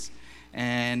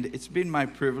and it's been my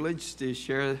privilege to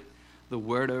share the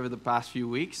word over the past few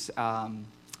weeks. I'm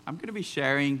going to be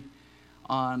sharing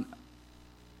on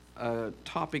a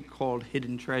topic called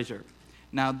hidden treasure.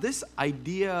 Now, this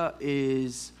idea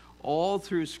is all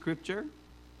through Scripture,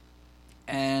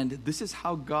 and this is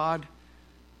how God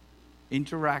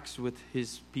interacts with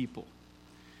His people.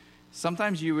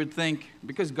 Sometimes you would think,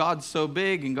 because God's so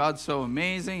big and God's so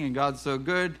amazing and God's so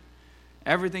good,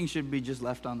 everything should be just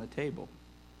left on the table.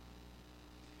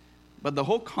 But the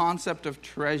whole concept of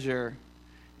treasure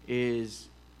is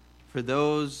for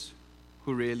those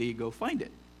who really go find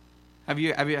it. Have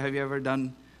you ever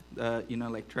done,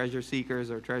 like treasure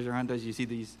seekers or treasure hunters? You see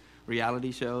these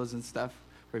reality shows and stuff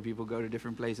where people go to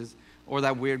different places, or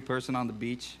that weird person on the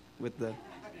beach with the.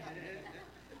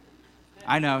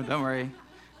 I know, don't worry.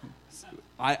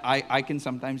 I can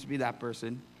sometimes be that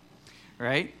person,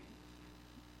 right?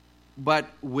 But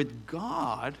with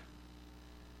God,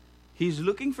 He's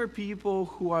looking for people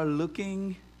who are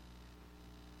looking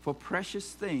for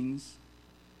precious things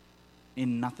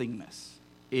in nothingness,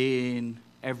 in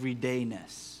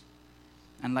everydayness.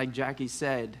 And like Jackie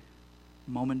said,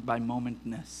 moment by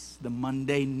momentness, the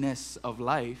mundaneness of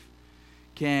life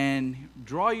can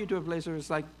draw you to a place where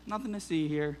it's like, nothing to see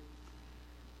here.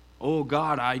 Oh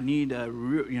God, I need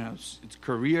it's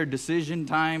career decision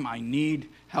time. I need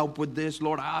help with this.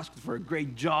 Lord, I ask for a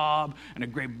great job and a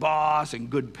great boss and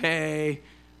good pay.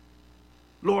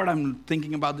 Lord, I'm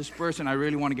thinking about this person. I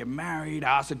really want to get married.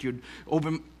 I ask that you'd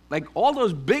open, like all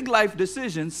those big life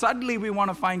decisions. Suddenly we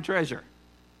want to find treasure.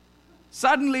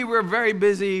 Suddenly we're very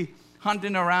busy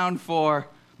hunting around for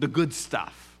the good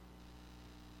stuff.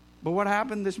 But what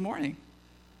happened this morning?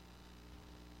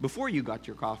 Before you got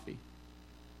your coffee?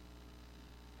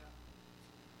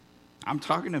 I'm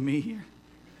talking to me here.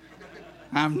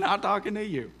 I'm not talking to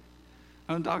you.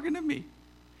 I'm talking to me.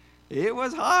 It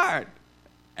was hard.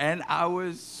 And I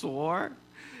was sore.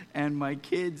 And my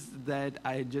kids that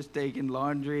I had just taken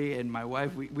laundry, and my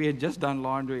wife, we had just done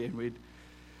laundry, and we'd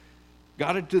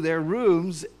got it to their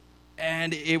rooms,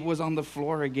 and it was on the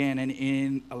floor again and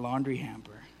in a laundry hamper.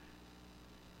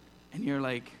 And you're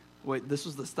like, wait, this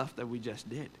was the stuff that we just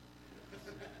did.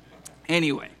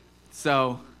 Anyway,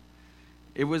 so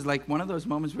it was like one of those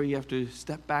moments where you have to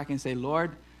step back and say,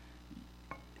 Lord,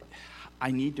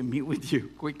 I need to meet with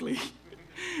you quickly.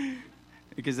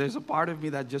 Because there's a part of me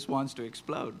that just wants to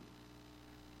explode.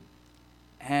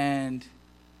 And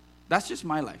that's just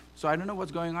my life. So I don't know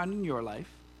what's going on in your life.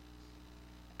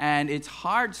 And it's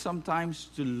hard sometimes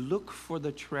to look for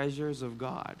the treasures of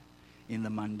God in the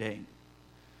mundane.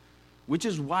 Which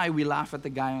is why we laugh at the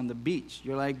guy on the beach.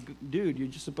 You're like, dude, you're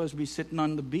just supposed to be sitting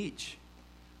on the beach.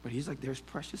 But he's like, there's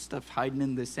precious stuff hiding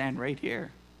in the sand right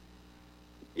here.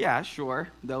 Yeah, sure.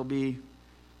 There'll be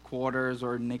quarters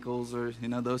or nickels or,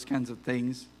 those kinds of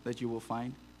things that you will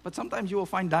find. But sometimes you will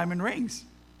find diamond rings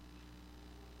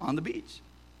on the beach.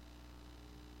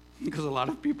 Because a lot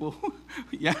of people,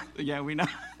 we know,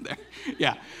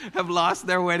 have lost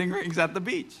their wedding rings at the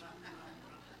beach.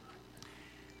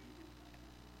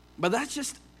 But that's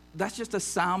just a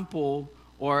sample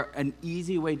or an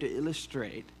easy way to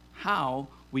illustrate how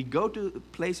we go to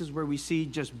places where we see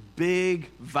just big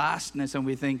vastness and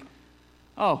we think,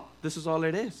 oh, this is all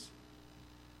it is.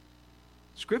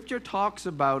 Scripture talks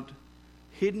about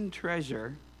hidden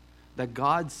treasure that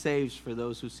God saves for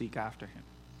those who seek after Him.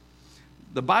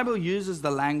 The Bible uses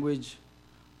the language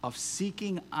of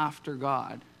seeking after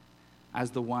God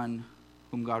as the one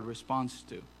whom God responds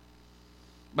to.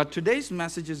 But today's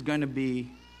message is going to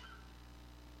be,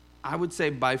 I would say,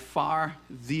 by far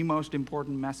the most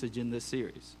important message in this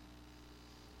series.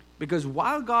 Because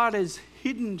while God is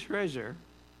hidden treasure,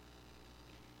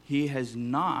 He has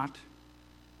not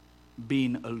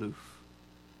been aloof.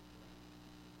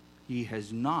 He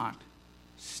has not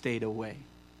stayed away.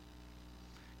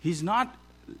 He's not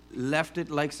left it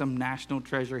like some national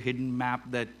treasure hidden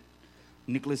map that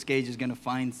Nicolas Cage is going to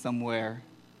find somewhere.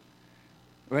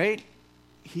 Right?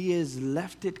 He has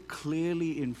left it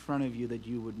clearly in front of you that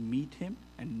you would meet Him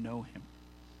and know Him.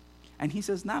 And He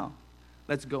says, now,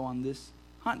 let's go on this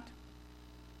hunt.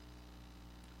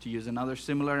 To use another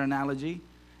similar analogy,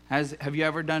 have you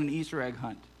ever done an Easter egg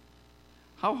hunt?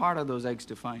 How hard are those eggs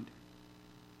to find?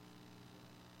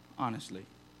 Honestly.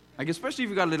 Like, especially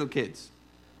if you've got little kids.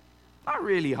 Not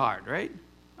really hard, right?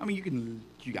 I mean,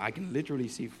 I can literally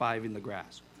see 5 in the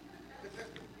grass.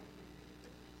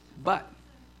 But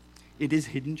it is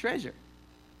hidden treasure.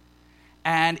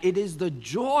 And it is the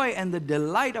joy and the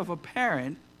delight of a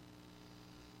parent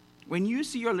when you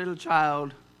see your little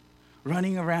child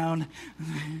running around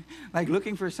like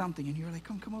looking for something, and you're like,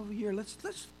 come over here, let's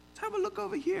have a look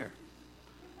over here.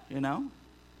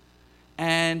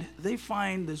 And they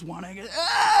find this one,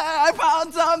 I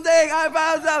found something.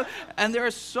 And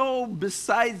they're so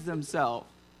besides themselves.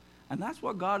 And that's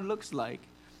what God looks like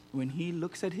when he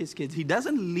looks at his kids. He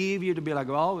doesn't leave you to be like,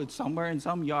 oh, it's somewhere in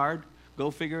some yard. Go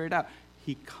figure it out.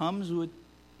 He comes with,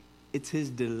 it's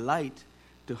his delight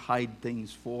to hide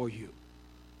things for you.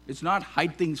 It's not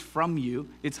hide things from you.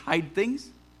 It's hide things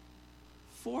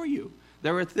for you.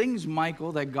 There are things,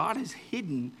 Michael, that God has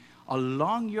hidden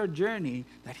along your journey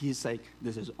that he's like,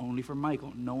 this is only for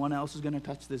Michael. No one else is going to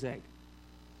touch this egg.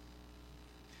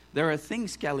 There are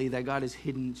things, Kelly, that God has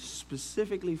hidden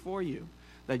specifically for you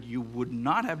that you would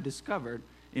not have discovered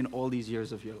in all these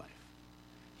years of your life.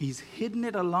 He's hidden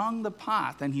it along the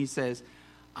path, and he says,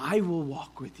 I will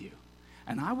walk with you.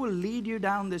 And I will lead you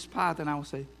down this path, and I will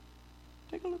say,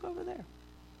 take a look over there.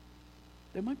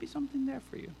 There might be something there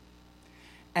for you.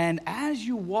 And as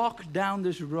you walk down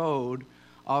this road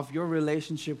of your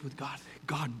relationship with God,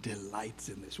 God delights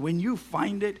in this. When you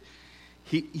find it,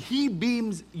 he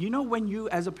beams. You know, when you,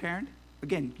 as a parent,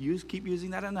 again, keep using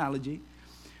that analogy,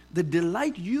 the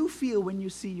delight you feel when you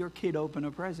see your kid open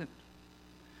a present.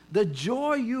 The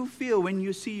joy you feel when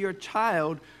you see your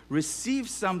child receive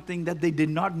something that they did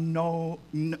not know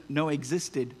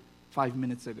existed 5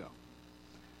 minutes ago.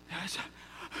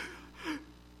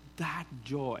 That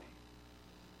joy.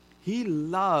 He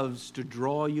loves to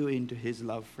draw you into his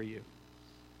love for you.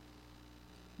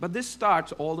 But this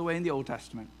starts all the way in the Old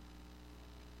Testament.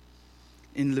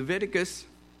 In Leviticus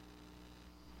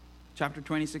chapter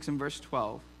 26 and verse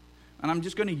 12. And I'm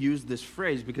just going to use this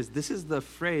phrase because this is the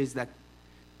phrase that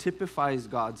typifies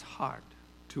God's heart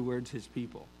towards his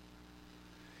people.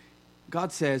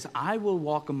 God says, I will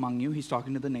walk among you. He's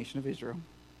talking to the nation of Israel.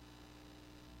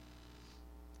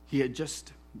 He had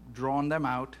just drawn them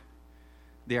out.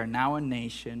 They are now a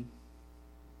nation.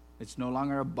 It's no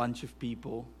longer a bunch of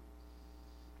people.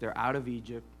 They're out of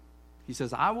Egypt. He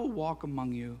says, I will walk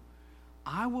among you.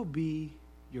 I will be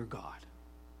your God.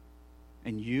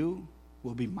 And you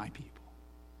will be my people.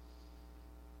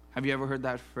 Have you ever heard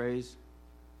that phrase?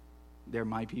 They're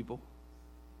my people.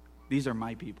 These are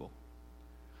my people.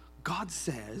 God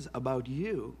says about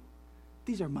you,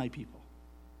 these are my people.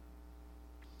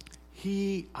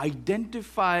 He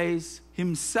identifies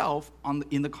himself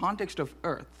in the context of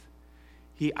earth.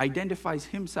 He identifies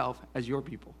himself as your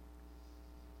people.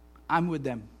 I'm with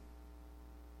them.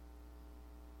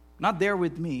 Not they're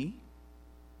with me.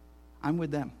 I'm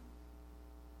with them.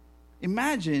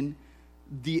 Imagine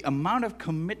the amount of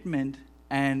commitment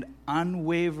and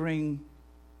unwavering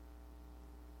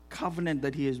covenant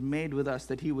that he has made with us,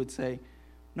 that he would say,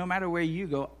 no matter where you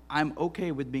go, I'm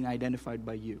okay with being identified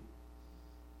by you.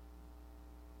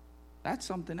 That's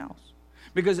something else.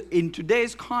 Because in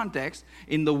today's context,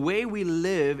 in the way we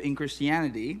live in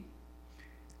Christianity,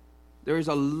 there is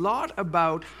a lot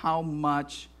about how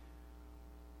much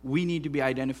we need to be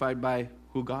identified by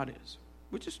who God is,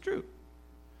 which is true.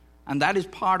 And that is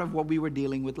part of what we were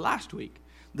dealing with last week,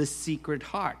 the secret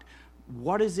heart.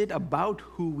 What is it about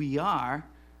who we are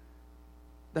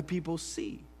that people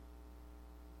see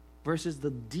versus the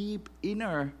deep,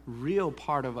 inner, real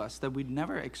part of us that we'd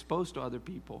never expose to other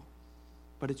people,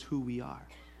 but it's who we are.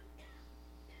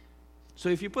 So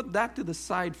if you put that to the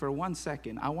side for 1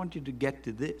 second, I want you to get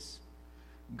to this.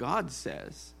 God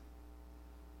says,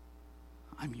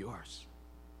 I'm yours.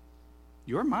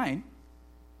 You're mine,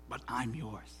 but I'm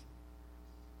yours.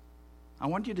 I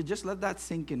want you to just let that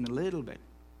sink in a little bit.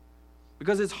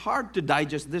 Because it's hard to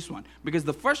digest this one. Because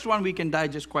the first one we can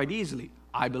digest quite easily.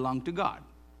 I belong to God.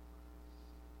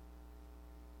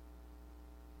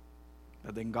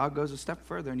 But then God goes a step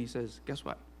further and he says, guess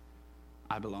what?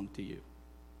 I belong to you.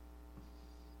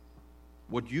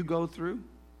 What you go through,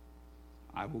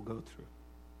 I will go through.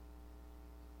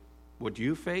 What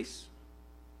you face,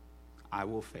 I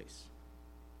will face.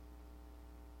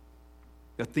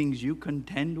 The things you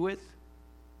contend with,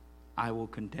 I will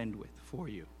contend with for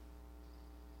you.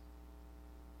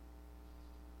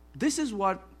 This is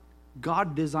what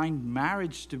God designed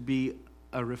marriage to be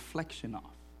a reflection of.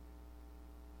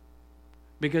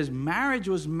 Because marriage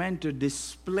was meant to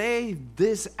display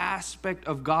this aspect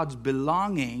of God's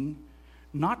belonging,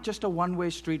 not just a one-way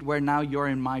street where now you're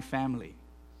in my family.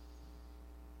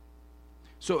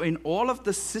 So in all of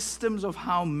the systems of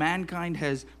how mankind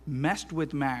has messed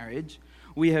with marriage,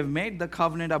 we have made the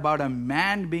covenant about a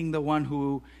man being the one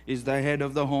who is the head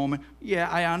of the home. Yeah,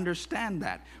 I understand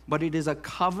that. But it is a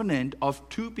covenant of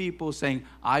two people saying,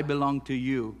 I belong to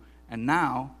you. And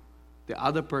now the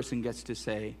other person gets to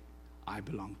say, I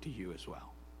belong to you as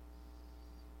well.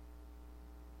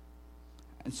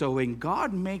 And so when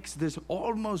God makes this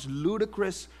almost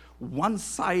ludicrous,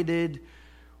 one-sided,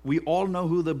 we all know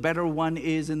who the better one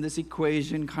is in this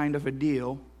equation kind of a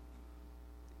deal.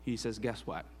 He says, guess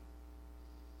what?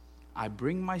 I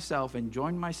bring myself and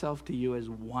join myself to you as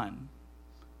one.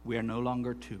 We are no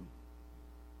longer two.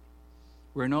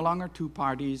 We're no longer two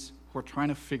parties who are trying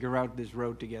to figure out this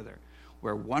road together.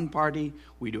 We're one party.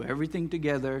 We do everything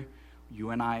together.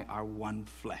 You and I are one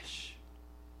flesh.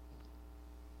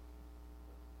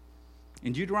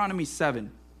 In Deuteronomy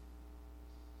 7,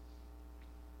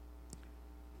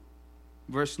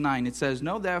 verse 9, it says,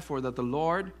 know therefore that the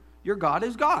Lord your God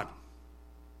is God.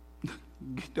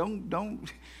 Don't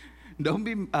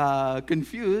be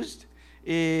confused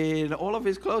in all of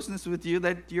his closeness with you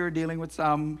that you're dealing with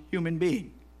some human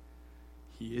being.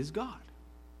 He is God.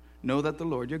 Know that the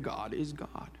Lord your God is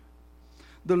God.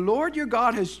 The Lord your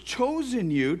God has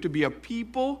chosen you to be a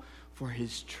people for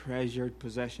his treasured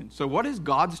possession. So what is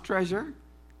God's treasure?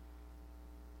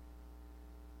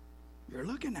 You're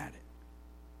looking at it.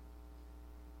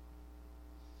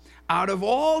 Out of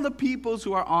all the peoples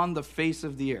who are on the face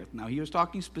of the earth. Now he was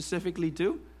talking specifically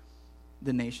to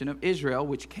the nation of Israel,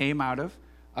 which came out of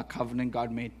a covenant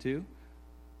God made to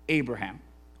Abraham.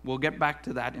 We'll get back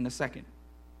to that in a second.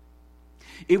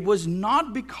 It was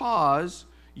not because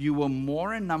you were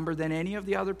more in number than any of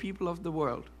the other people of the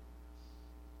world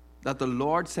that the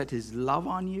Lord set his love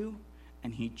on you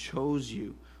and he chose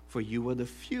you, for you were the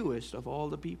fewest of all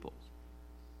the peoples.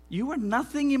 You were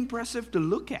nothing impressive to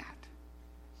look at.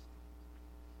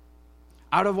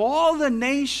 Out of all the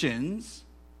nations,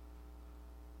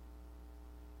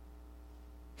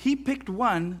 he picked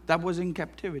one that was in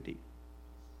captivity,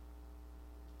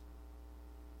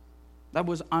 that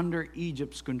was under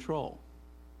Egypt's control.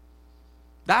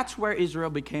 That's where Israel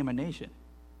became a nation.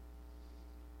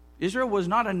 Israel was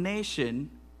not a nation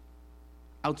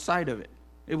outside of it.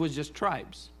 It was just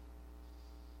tribes.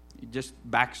 Just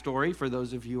backstory for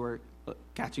those of you who are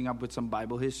catching up with some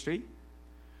Bible history.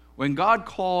 When God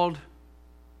called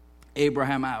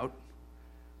Abraham out,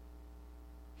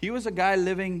 he was a guy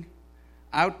living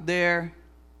out there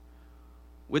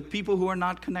with people who are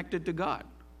not connected to God.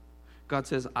 God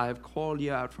says, I have called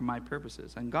you out for my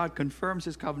purposes. And God confirms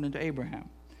his covenant to Abraham.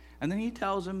 And then he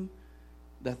tells him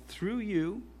that through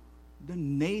you, the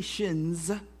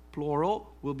nations,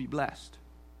 plural, will be blessed.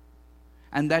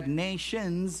 And that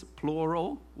nations,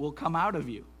 plural, will come out of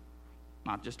you.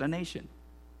 Not just a nation.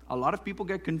 A lot of people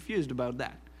get confused about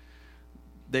that.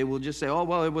 They will just say, oh,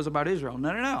 well, it was about Israel.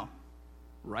 No.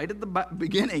 Right at the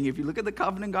beginning, if you look at the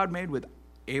covenant God made with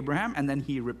Abraham, and then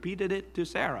he repeated it to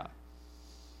Sarah.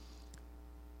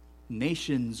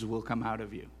 Nations will come out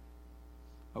of you.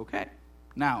 Okay.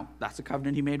 Now, that's the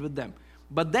covenant he made with them.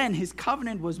 But then his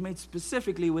covenant was made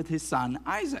specifically with his son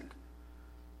Isaac.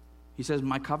 He says,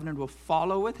 my covenant will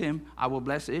follow with him. I will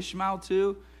bless Ishmael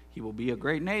too. He will be a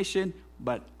great nation,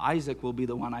 but Isaac will be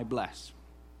the one I bless.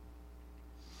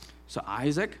 So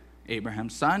Isaac,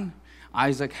 Abraham's son,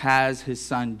 Isaac has his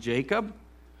son Jacob,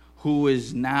 who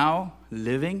is now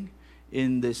living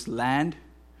in this land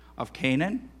of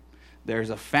Canaan. There's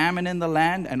a famine in the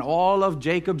land, and all of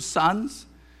Jacob's sons,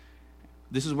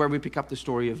 this is where we pick up the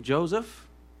story of Joseph.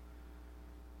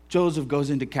 Joseph goes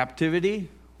into captivity.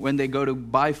 When they go to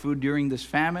buy food during this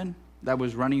famine that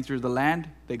was running through the land,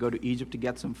 they go to Egypt to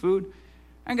get some food.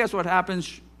 And guess what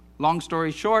happens? Long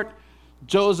story short,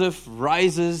 Joseph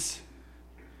rises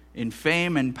in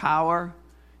fame and power.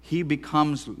 He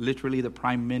becomes literally the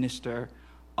prime minister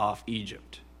of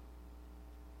Egypt.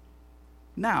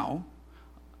 Now,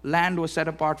 land was set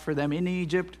apart for them in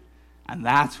Egypt, and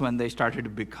that's when they started to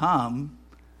become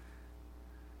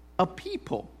a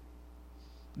people.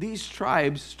 These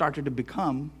tribes started to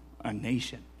become a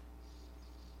nation.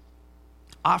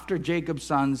 After Jacob's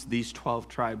sons, these 12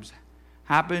 tribes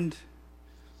happened,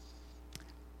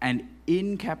 and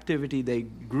in captivity they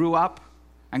grew up,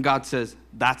 and God says,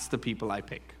 that's the people I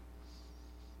pick.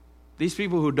 These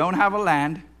people who don't have a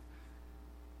land,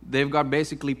 they've got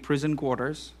basically prison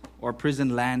quarters or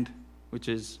prison land, which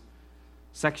is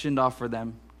sectioned off for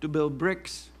them to build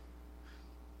bricks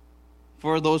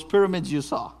for those pyramids you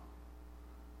saw,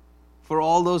 for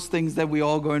all those things that we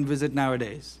all go and visit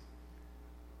nowadays.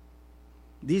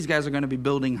 These guys are going to be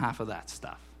building half of that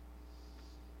stuff.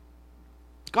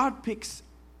 God picks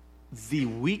the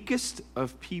weakest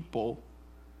of people,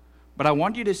 but I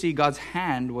want you to see God's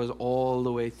hand was all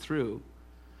the way through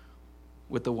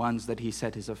with the ones that he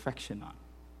set his affection on.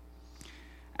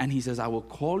 And he says, I will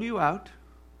call you out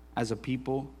as a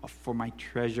people for my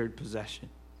treasured possession.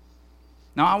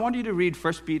 Now, I want you to read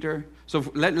 1 Peter.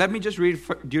 So let me just read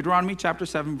Deuteronomy chapter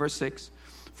 7, verse 6.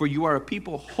 For you are a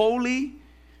people holy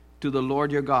to the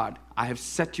Lord your God. I have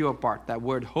set you apart. That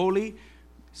word holy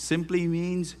simply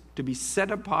means to be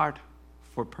set apart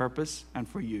for purpose and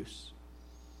for use.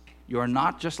 You are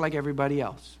not just like everybody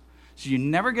else. So you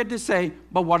never get to say,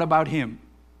 but what about him?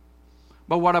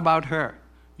 But what about her?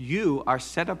 You are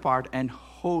set apart and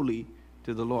holy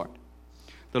to the Lord.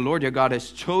 The Lord your God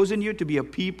has chosen you to be a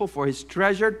people for his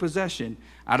treasured possession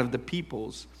out of the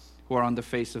peoples who are on the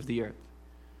face of the earth.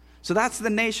 So that's the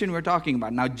nation we're talking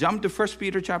about. Now jump to 1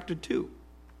 Peter chapter 2.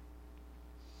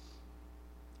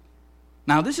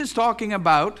 Now this is talking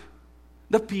about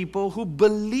the people who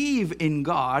believe in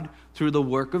God through the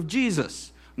work of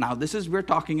Jesus. Now we're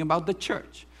talking about the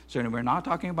church. So we're not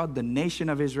talking about the nation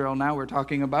of Israel now. We're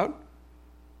talking about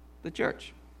the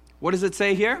church. What does it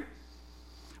say here?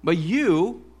 But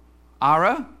you are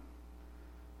a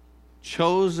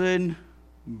chosen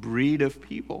breed of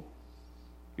people.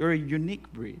 You're a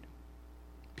unique breed.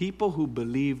 People who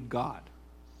believe God.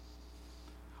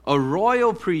 A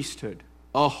royal priesthood.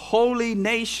 A holy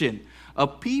nation. A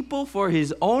people for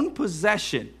his own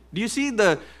possession. Do you see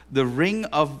the ring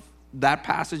of that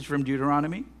passage from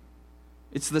Deuteronomy?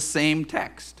 It's the same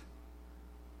text,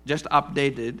 just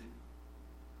updated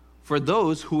for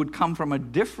those who would come from a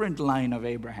different line of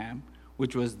Abraham,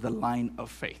 which was the line of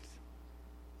faith.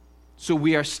 So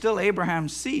we are still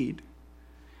Abraham's seed,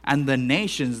 and the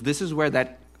nations, this is where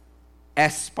that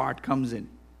S part comes in.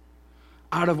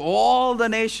 Out of all the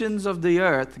nations of the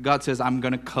earth, God says, I'm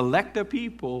going to collect a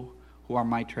people who are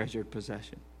my treasured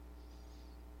possession,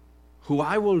 who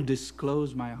I will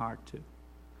disclose my heart to,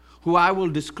 who I will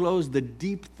disclose the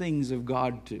deep things of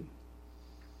God to.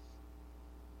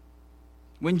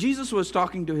 When Jesus was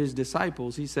talking to his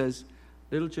disciples, he says,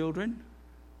 little children,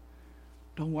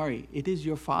 don't worry. It is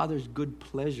your Father's good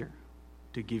pleasure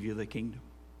to give you the kingdom.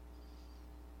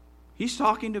 He's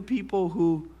talking to people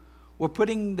who were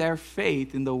putting their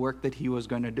faith in the work that he was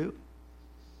going to do.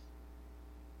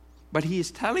 But he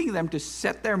is telling them to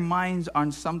set their minds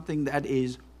on something that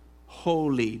is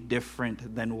wholly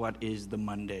different than what is the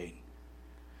mundane.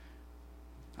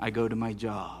 I go to my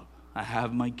job. I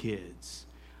have my kids.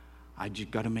 I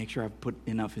just got to make sure I've put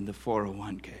enough in the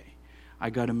 401k. I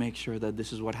got to make sure that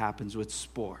this is what happens with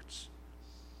sports.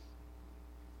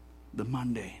 The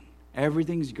mundane.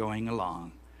 Everything's going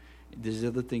along. These are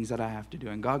the things that I have to do.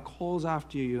 And God calls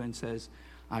after you and says,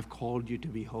 I've called you to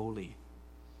be holy.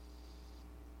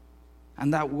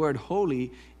 And that word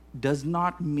holy does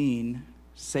not mean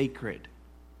sacred,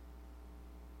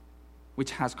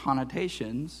 which has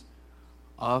connotations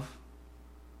of,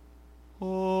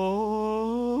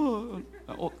 no,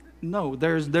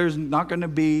 there's not going to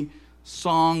be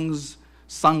songs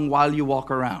sung while you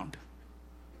walk around.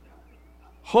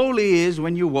 Holy is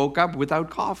when you woke up without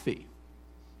coffee.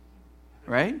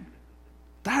 Right?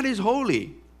 That is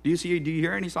holy. Do you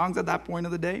hear any songs at that point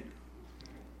of the day?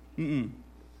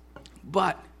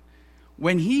 But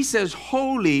when he says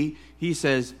holy, he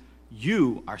says,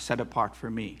 you are set apart for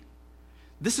me.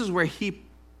 This is where he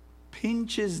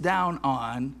pinches down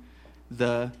on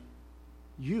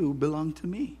you belong to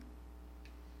me.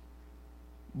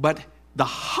 But the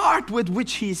heart with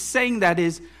which he's saying that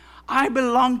is, I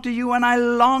belong to you and I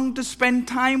long to spend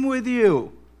time with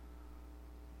you.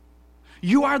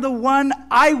 You are the one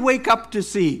I wake up to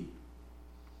see.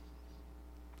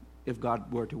 If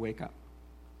God were to wake up.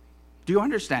 Do you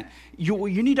understand? You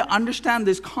need to understand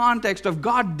this context of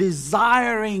God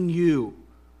desiring you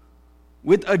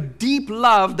with a deep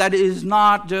love that is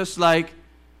not just like,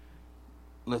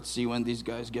 let's see when these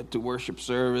guys get to worship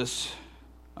service.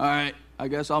 All right, I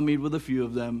guess I'll meet with a few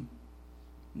of them.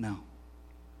 No.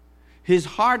 His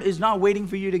heart is not waiting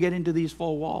for you to get into these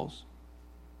four walls.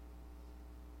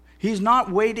 He's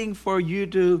not waiting for you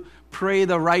to pray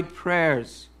the right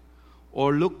prayers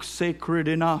or look sacred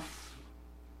enough.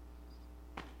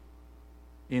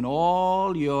 In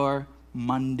all your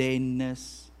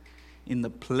mundaneness, in the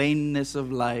plainness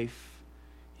of life,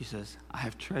 he says, I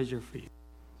have treasure for you.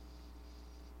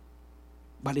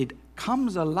 But it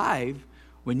comes alive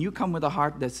when you come with a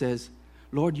heart that says,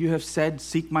 Lord, you have said,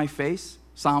 seek my face.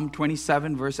 Psalm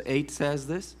 27 verse 8 says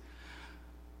this.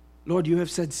 Lord, you have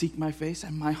said, seek my face,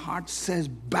 and my heart says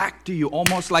back to you,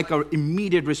 almost like an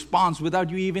immediate response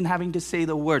without you even having to say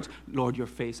the words, Lord, your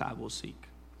face I will seek.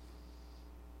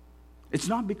 It's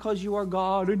not because you are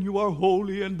God and you are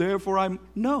holy and therefore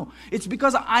no. It's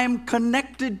because I am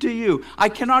connected to you. I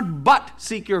cannot but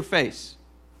seek your face.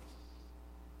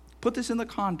 Put this in the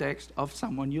context of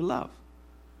someone you love.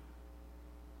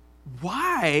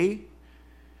 Why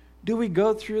do we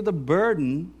go through the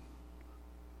burden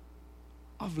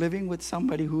of living with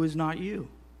somebody who is not you?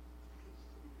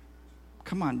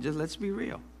 Come on, just let's be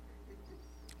real.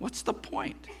 What's the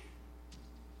point?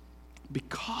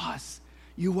 Because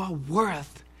you are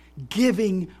worth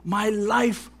giving my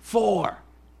life for.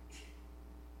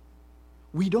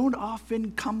 We don't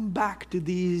often come back to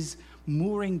these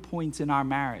mooring points in our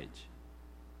marriage.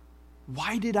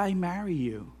 Why did I marry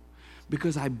you?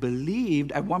 Because I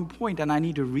believed at one point, and I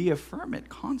need to reaffirm it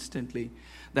constantly,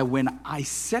 that when I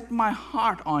set my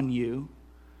heart on you,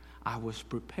 I was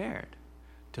prepared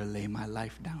to lay my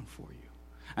life down for you.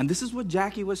 And this is what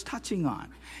Jackie was touching on.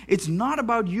 It's not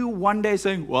about you one day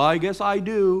saying, well, I guess I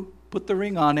do. Put the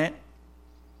ring on it.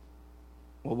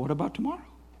 Well, what about tomorrow?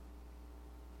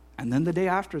 And then the day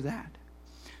after that.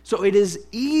 So it is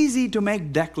easy to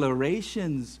make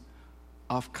declarations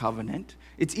of covenant.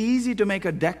 It's easy to make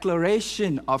a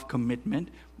declaration of commitment,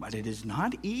 but it is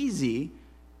not easy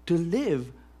to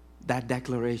live that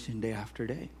declaration day after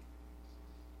day.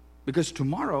 Because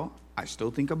tomorrow, I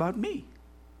still think about me.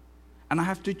 And I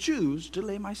have to choose to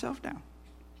lay myself down.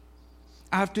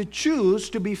 I have to choose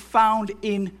to be found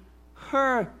in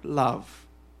her love.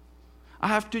 I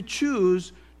have to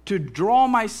choose to draw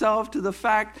myself to the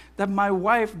fact that my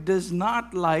wife does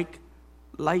not like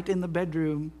light in the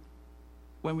bedroom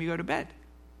when we go to bed.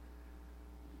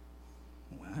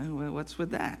 Well, what's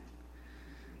with that?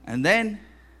 And then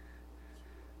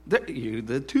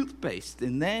the toothpaste,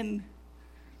 and then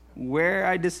where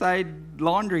I decide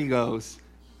laundry goes.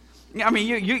 I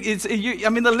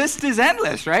mean, the list is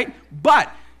endless, right? But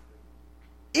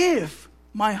if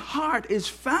my heart is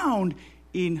found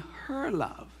in her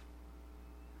love,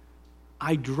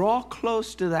 I draw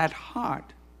close to that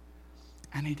heart,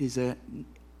 and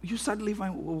you suddenly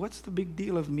find, well, what's the big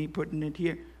deal of me putting it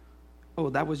here? Oh,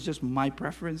 that was just my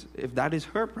preference. If that is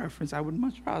her preference, I would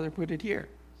much rather put it here.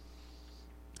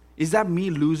 Is that me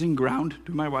losing ground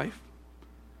to my wife?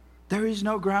 There is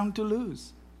no ground to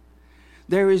lose.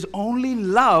 There is only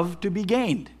love to be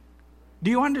gained. Do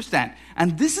you understand?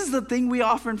 And this is the thing we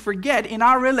often forget in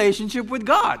our relationship with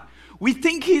God. We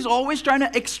think He's always trying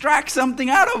to extract something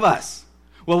out of us.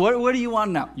 Well, what do you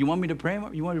want now? You want me to pray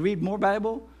more? You want to read more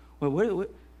Bible? Well, what?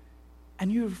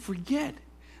 And you forget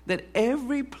that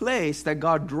every place that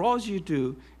God draws you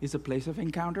to is a place of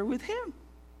encounter with Him.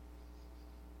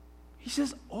 He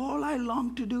says, all I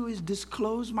long to do is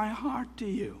disclose my heart to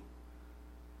you.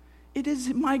 It is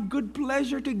my good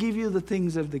pleasure to give you the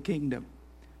things of the kingdom.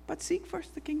 But seek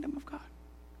first the kingdom of God.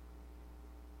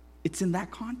 It's in that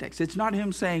context. It's not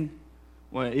Him saying,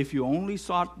 well, if you only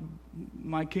sought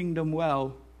my kingdom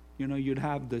well, you'd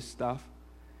have this stuff.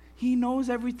 He knows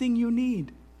everything you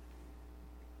need.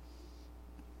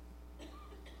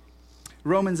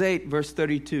 Romans 8, verse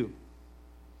 32.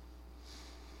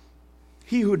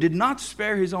 He who did not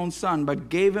spare His own Son, but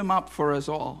gave Him up for us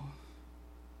all.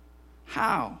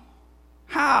 How?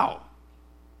 How?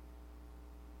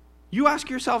 You ask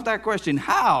yourself that question.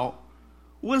 How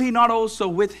will He not also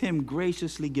with Him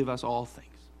graciously give us all things?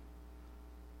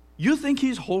 You think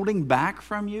He's holding back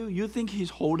from you? You think He's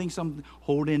holding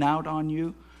out on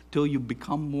you till you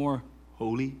become more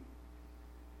holy?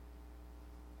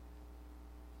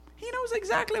 He knows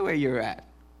exactly where you're at.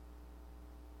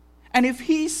 And if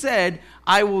He said,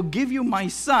 I will give you my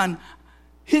Son,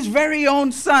 His very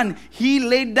own Son, He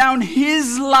laid down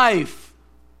His life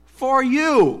for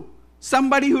you.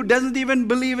 Somebody who doesn't even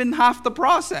believe in half the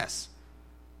process.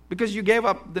 Because you gave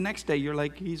up the next day, you're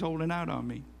like, He's holding out on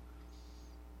me.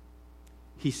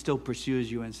 He still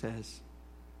pursues you and says,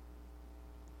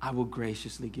 I will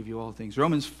graciously give you all things.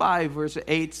 Romans 5 verse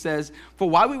 8 says, for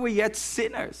while we were yet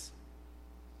sinners,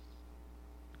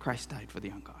 Christ died for the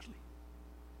ungodly.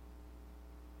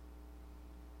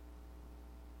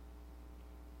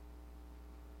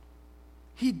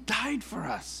 He died for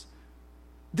us.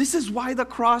 This is why the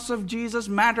cross of Jesus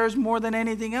matters more than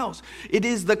anything else. It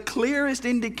is the clearest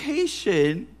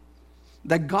indication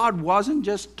that God wasn't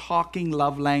just talking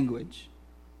love language.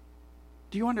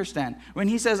 Do you understand? When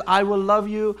He says, I will love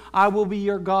you, I will be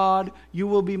your God, you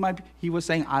will be my... He was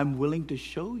saying, I'm willing to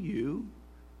show you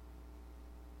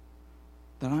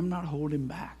that I'm not holding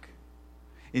back.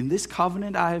 In this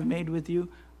covenant I have made with you,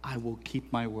 I will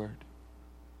keep my word.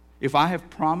 If I have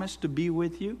promised to be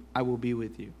with you, I will be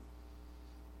with you.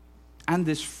 And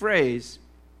this phrase,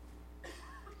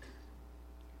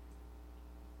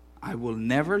 I will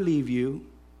never leave you,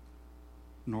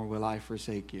 nor will I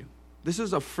forsake you. This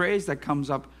is a phrase that comes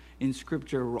up in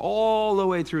Scripture all the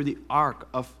way through the arc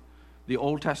of the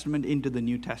Old Testament into the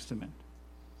New Testament.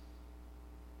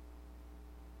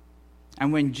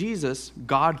 And when Jesus,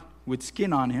 God with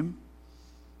skin on Him,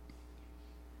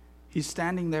 He's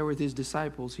standing there with His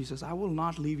disciples. He says, I will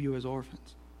not leave you as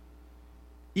orphans.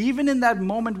 Even in that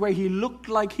moment where He looked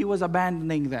like He was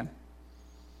abandoning them,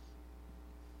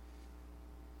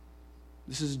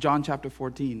 This is John chapter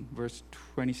 14, verse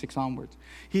 26 onwards.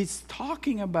 He's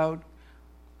talking about,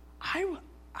 I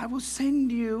will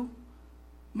send you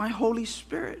my Holy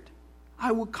Spirit.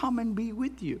 I will come and be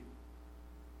with you.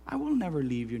 I will never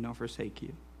leave you nor forsake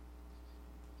you.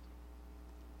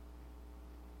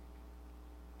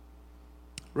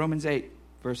 Romans 8,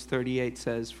 verse 38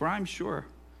 says, for I'm sure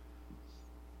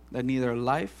that neither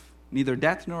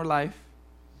death nor life,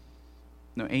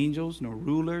 no angels, no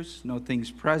rulers, no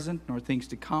things present, nor things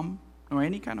to come, nor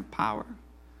any kind of power,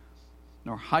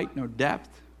 nor height, nor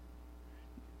depth,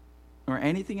 nor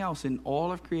anything else in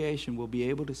all of creation will be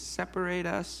able to separate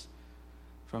us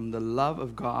from the love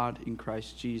of God in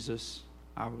Christ Jesus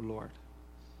our Lord.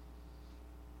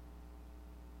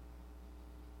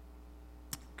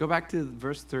 Go back to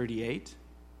verse 38.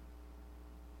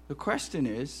 The question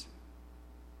is,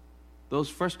 those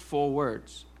first 4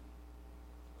 words.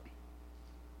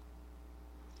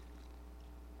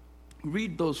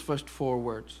 Read those first 4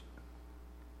 words.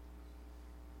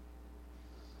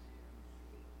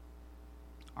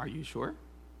 Are you sure?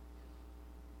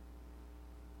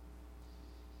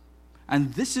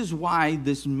 And this is why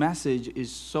this message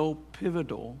is so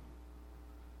pivotal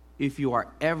if you are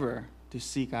ever to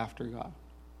seek after God.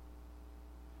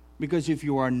 Because if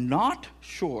you are not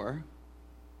sure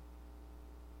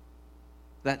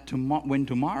that when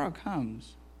tomorrow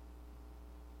comes,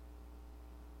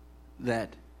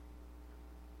 that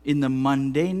in the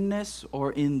mundaneness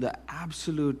or in the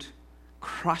absolute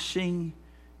crushing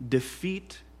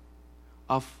defeat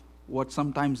of what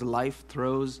sometimes life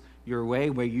throws your way,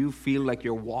 where you feel like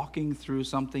you're walking through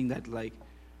something that, like,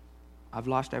 I've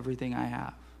lost everything I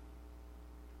have.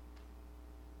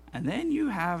 And then you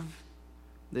have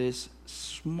this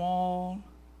small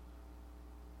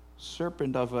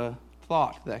serpent of a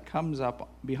thought that comes up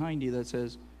behind you that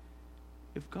says,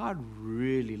 if God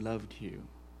really loved you,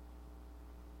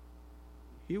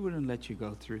 He wouldn't let you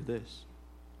go through this.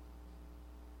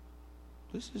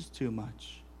 This is too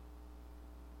much.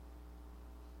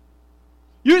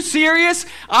 You serious?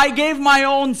 I gave my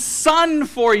own son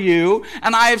for you,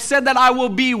 and I have said that I will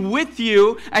be with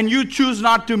you, and you choose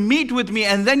not to meet with me,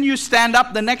 and then you stand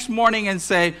up the next morning and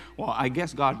say, well, I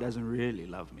guess God doesn't really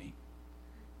love me.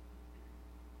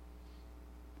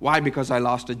 Why? Because I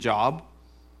lost a job?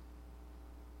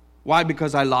 Why?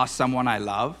 Because I lost someone I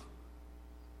love?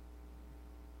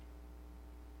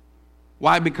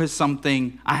 Why? Because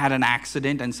I had an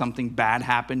accident and something bad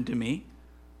happened to me?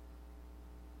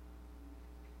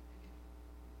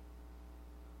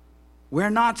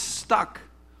 We're not stuck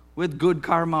with good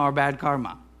karma or bad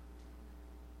karma.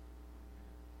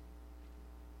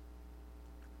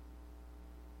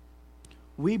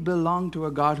 We belong to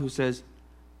a God who says,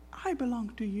 I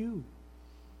belong to you.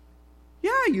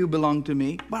 Yeah, you belong to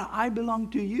me, but I belong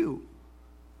to you.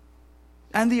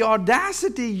 And the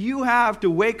audacity you have to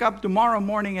wake up tomorrow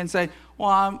morning and say, well,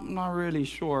 I'm not really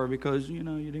sure because, you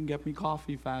didn't get me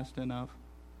coffee fast enough.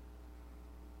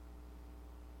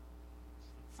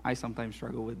 I sometimes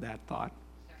struggle with that thought.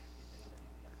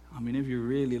 I mean, if you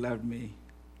really loved me,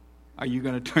 are you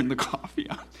going to turn the coffee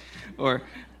on? Or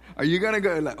are you going to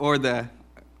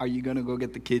go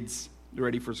get the kids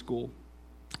ready for school?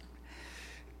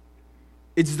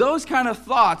 It's those kind of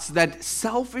thoughts that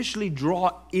selfishly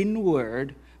draw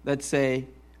inward that say,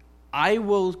 I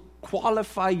will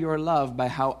qualify your love by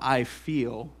how I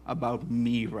feel about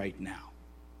me right now.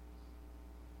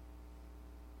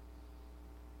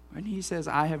 When He says,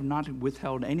 I have not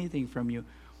withheld anything from you,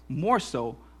 more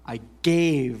so, I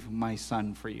gave my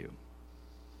son for you.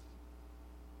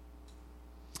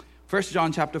 1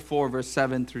 John chapter 4, verse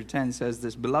 7 through 10 says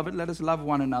this, Beloved, let us love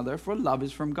one another, for love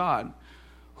is from God.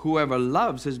 Whoever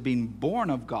loves has been born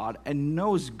of God and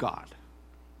knows God.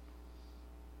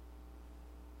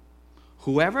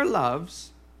 Whoever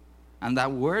loves, and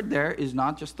that word there is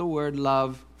not just the word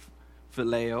love,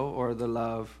 phileo, or the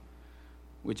love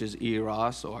which is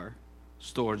eros or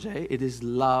storge. It is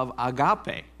love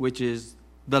agape, which is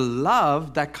the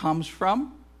love that comes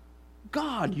from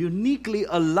God. Uniquely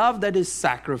a love that is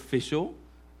sacrificial,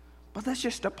 but that's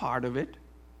just a part of it.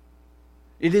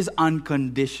 It is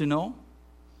unconditional.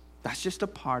 That's just a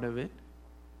part of it.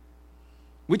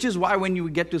 Which is why when you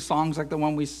get to songs like the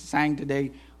one we sang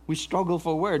today, we struggle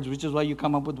for words, which is why you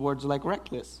come up with words like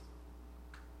reckless.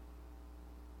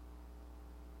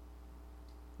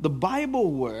 The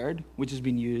Bible word, which has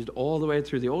been used all the way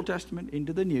through the Old Testament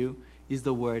into the New, is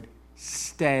the word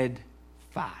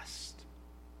steadfast.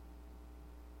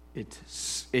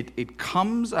 It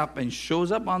comes up and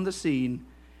shows up on the scene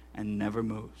and never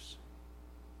moves.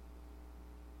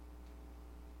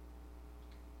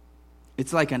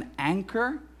 It's like an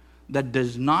anchor that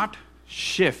does not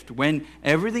shift. When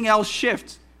everything else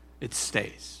shifts, it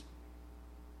stays.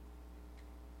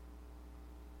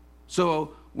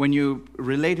 So when you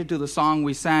relate it to the song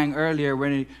we sang earlier,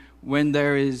 when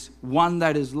there is one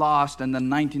that is lost and the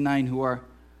 99 who are,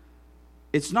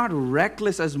 it's not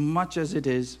reckless as much as it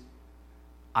is,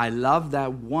 I love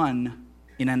that one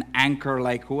in an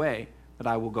anchor-like way that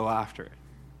I will go after it.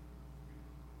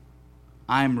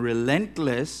 I'm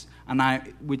relentless,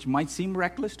 which might seem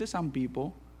reckless to some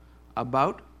people,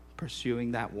 about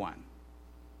pursuing that one.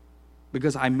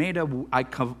 Because I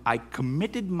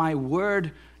committed my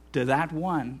word to that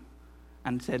one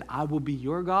and said, I will be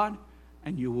your God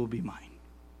and you will be mine.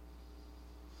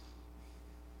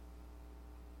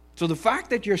 So the fact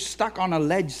that you're stuck on a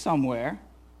ledge somewhere,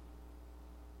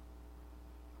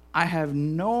 I have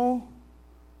no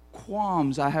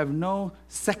qualms. I have no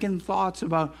second thoughts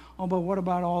about, but what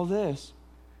about all this?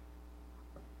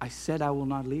 I said I will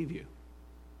not leave you.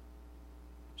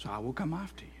 So I will come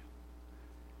after you.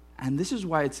 And this is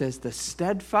why it says, the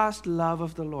steadfast love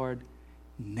of the Lord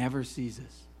never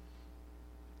ceases.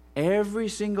 Every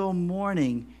single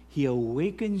morning, He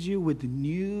awakens you with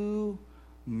new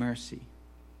mercy.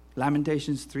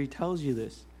 Lamentations 3 tells you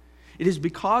this. It is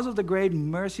because of the great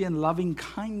mercy and loving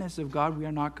kindness of God we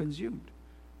are not consumed.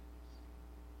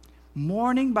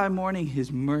 Morning by morning,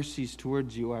 His mercies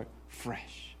towards you are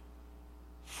fresh.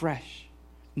 Fresh.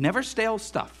 Never stale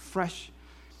stuff. Fresh.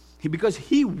 Because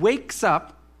He wakes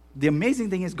up. The amazing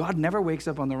thing is God never wakes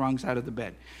up on the wrong side of the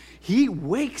bed. He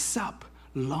wakes up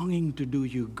longing to do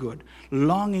you good.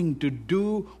 Longing to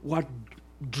do what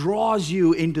draws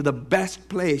you into the best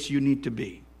place you need to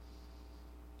be.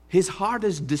 His heart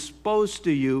is disposed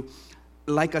to you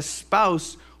like a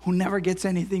spouse who never gets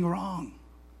anything wrong.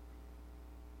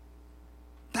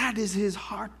 That is His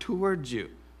heart towards you.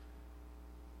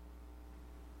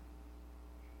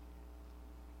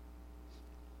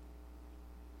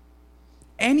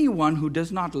 Anyone who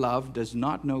does not love does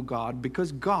not know God,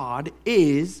 because God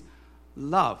is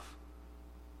love.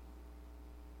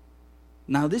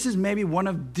 Now, this is maybe one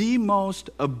of the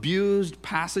most abused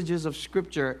passages of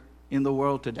Scripture in the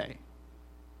world today.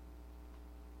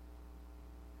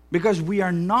 Because we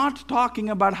are not talking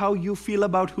about how you feel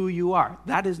about who you are.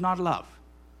 That is not love.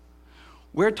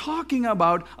 We're talking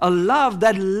about a love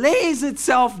that lays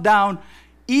itself down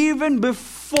even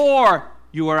before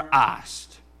you are asked.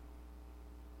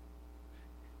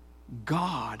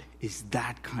 God is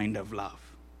that kind of love.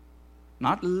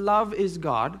 Not love is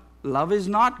God. Love is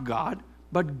not God.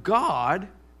 But God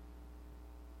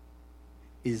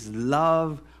is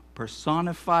love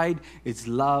personified. It's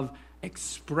love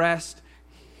expressed.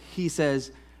 He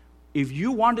says, if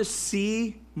you want to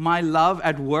see my love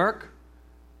at work,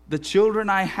 the children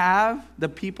I have, the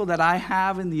people that I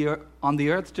have on the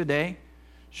earth today,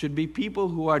 should be people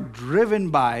who are driven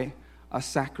by a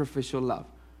sacrificial love.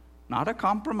 Not a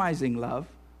compromising love,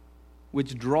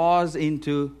 which draws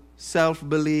into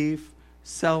self-belief,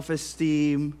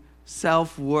 self-esteem,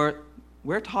 self-worth.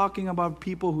 We're talking about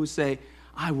people who say,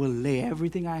 I will lay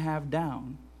everything I have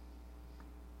down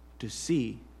to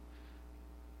see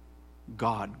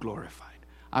God glorified.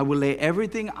 I will lay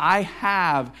everything I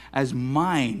have as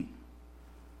mine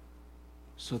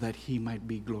so that He might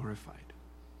be glorified.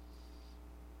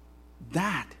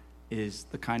 That is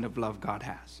the kind of love God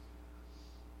has.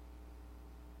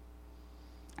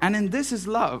 And in this is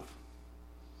love.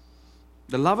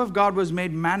 The love of God was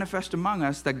made manifest among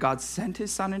us, that God sent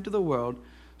His Son into the world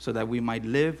so that we might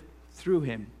live through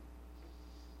Him.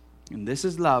 And this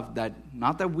is love, that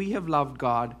not that we have loved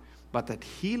God, but that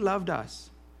He loved us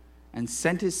and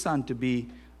sent His Son to be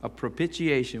a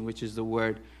propitiation, which is the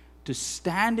word, to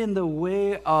stand in the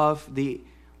way of the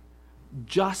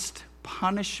just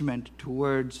punishment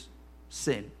towards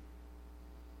sin.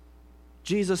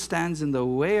 Jesus stands in the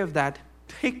way of that,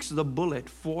 takes the bullet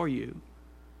for you,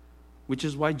 which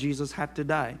is why Jesus had to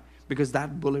die, because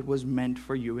that bullet was meant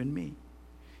for you and me.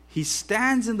 He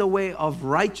stands in the way of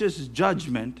righteous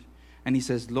judgment, and He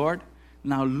says, Lord,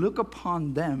 now look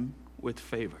upon them with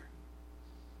favor.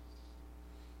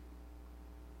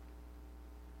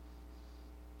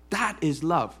 That is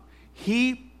love.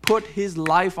 He put His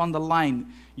life on the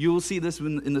line. You will see this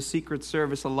in the Secret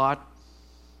Service a lot.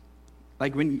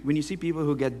 Like when you see people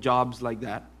who get jobs like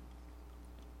that,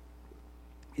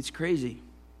 it's crazy.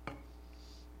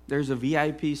 There's a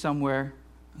VIP somewhere,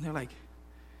 and they're like,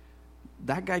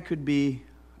 that guy could be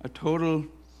a total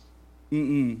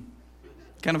kind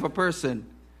of a person.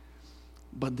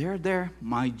 But they're there.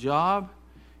 My job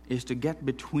is to get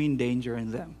between danger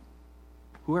and them,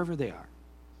 whoever they are.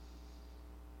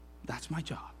 That's my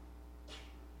job.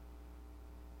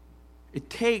 It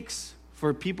takes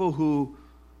for people who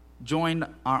join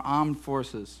our armed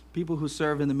forces, people who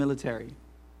serve in the military.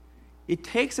 It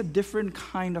takes a different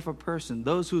kind of a person,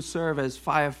 those who serve as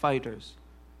firefighters,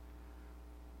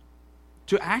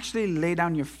 to actually lay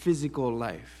down your physical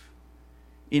life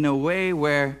in a way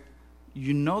where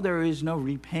you know there is no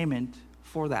repayment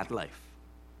for that life.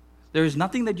 There is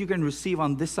nothing that you can receive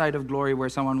on this side of glory where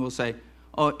someone will say,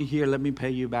 oh, here, let me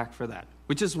pay you back for that.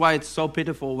 Which is why it's so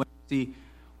pitiful when you see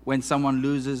when someone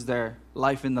loses their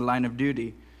life in the line of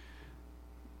duty.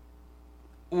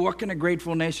 What can a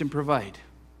grateful nation provide?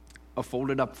 A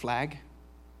folded up flag?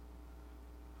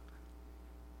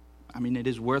 I mean, it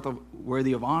is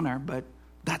worthy of honor, but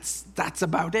that's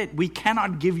about it. We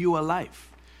cannot give you a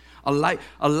life. A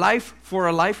life for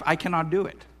a life, I cannot do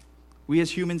it. We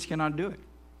as humans cannot do it.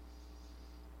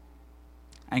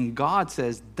 And God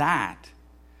says that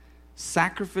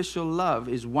sacrificial love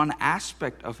is one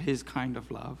aspect of his kind of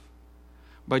love.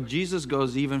 But Jesus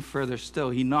goes even further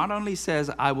still. He not only says,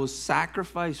 I will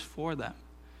sacrifice for them,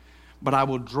 but I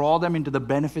will draw them into the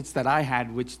benefits that I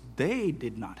had, which they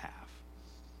did not have.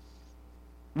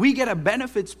 We get a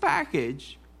benefits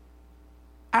package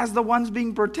as the ones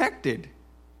being protected.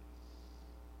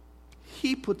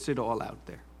 He puts it all out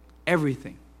there.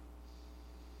 Everything.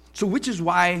 So which is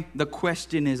why the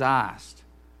question is asked,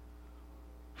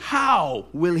 how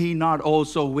will he not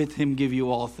also with him give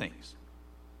you all things?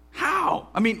 How?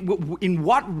 I mean, in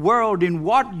what world, in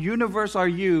what universe are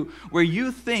you where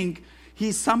you think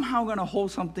he's somehow going to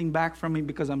hold something back from me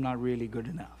because I'm not really good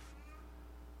enough?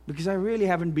 Because I really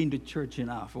haven't been to church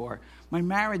enough, or my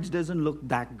marriage doesn't look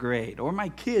that great, or my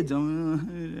kids,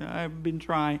 I've been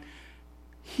trying.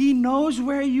 He knows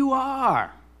where you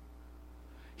are.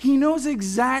 He knows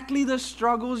exactly the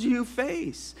struggles you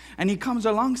face. And he comes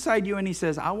alongside you and he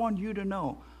says, I want you to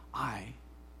know I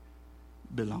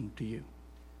belong to you.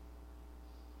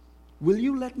 Will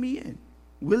you let me in?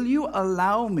 Will you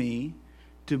allow me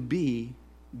to be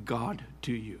God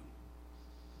to you?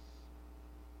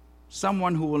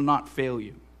 Someone who will not fail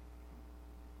you.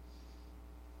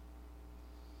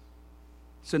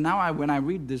 So now when I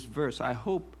read this verse, I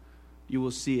hope you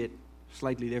will see it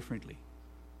slightly differently.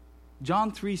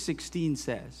 John 3:16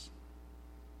 says,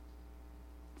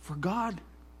 for God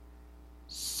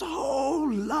so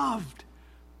loved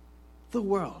the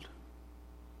world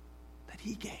that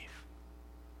he gave.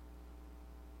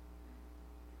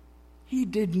 He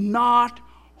did not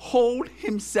hold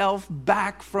himself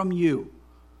back from you.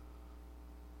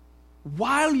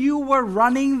 While you were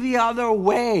running the other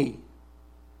way,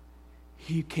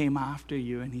 he came after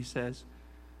you and he says,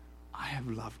 I have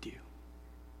loved you,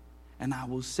 and I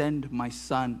will send my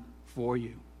son for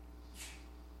you.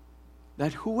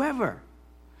 That whoever,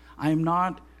 I am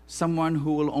not someone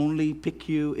who will only pick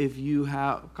you if you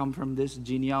have come from this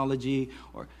genealogy,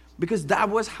 or because that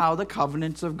was how the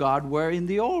covenants of God were in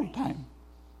the old time.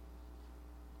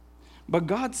 But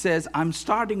God says, I'm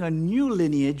starting a new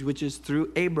lineage, which is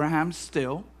through Abraham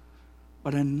still,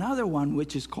 but another one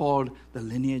which is called the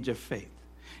lineage of faith.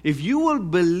 If you will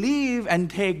believe and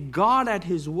take God at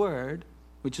his word,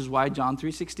 which is why John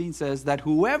 3:16 says that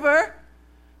whoever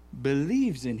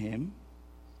believes in him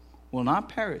will not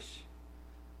perish,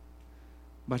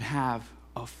 but have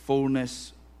a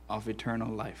fullness of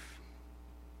eternal life.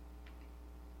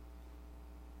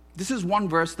 This is one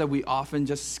verse that we often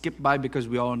just skip by because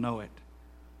we all know it.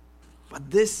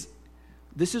 But this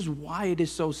is why it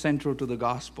is so central to the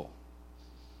gospel.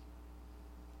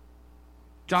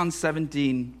 John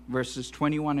 17, verses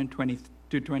 21 and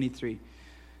 23.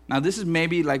 Now, this is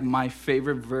maybe like my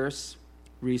favorite verse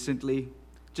recently.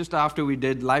 Just after we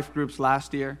did life groups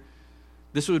last year,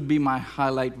 this would be my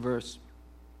highlight verse.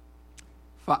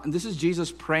 This is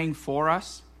Jesus praying for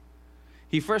us.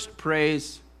 He first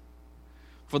prays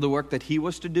for the work that he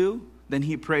was to do. Then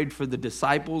he prayed for the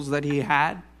disciples that he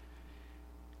had.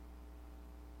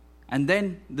 And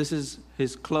then this is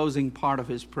his closing part of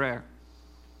his prayer.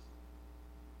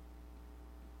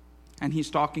 And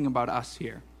he's talking about us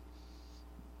here,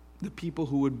 the people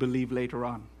who would believe later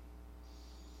on.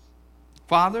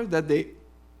 Father, that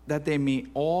they may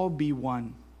all be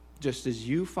one, just as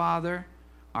you, Father,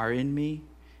 are in me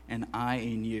and I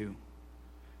in you,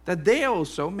 that they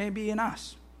also may be in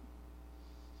us,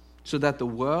 so that the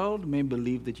world may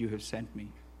believe that you have sent me.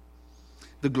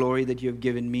 The glory that you have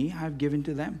given me, I have given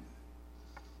to them,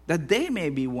 that they may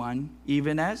be one,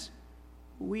 even as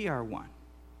we are one.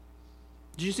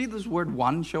 Did you see this word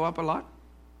one show up a lot?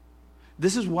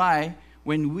 This is why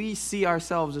when we see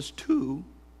ourselves as two,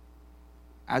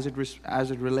 as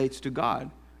it relates to God,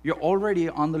 you're already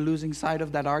on the losing side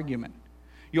of that argument.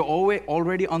 You're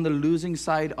already on the losing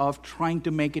side of trying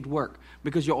to make it work,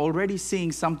 because you're already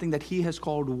seeing something that he has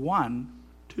called one,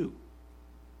 two.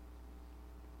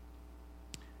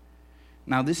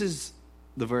 Now, this is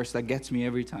the verse that gets me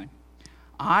every time.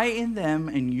 I in them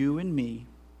and you in me,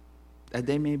 that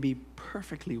they may be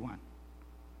perfectly one,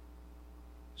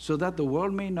 so that the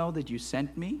world may know that you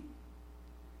sent me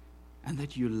and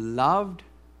that you loved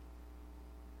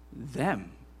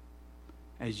them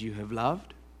as you have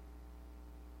loved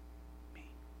me.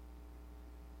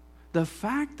 The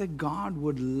fact that God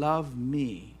would love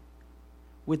me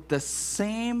with the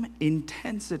same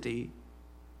intensity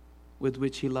with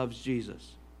which he loves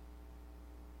Jesus.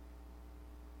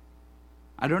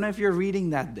 I don't know if you're reading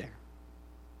that there.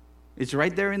 It's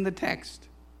right there in the text.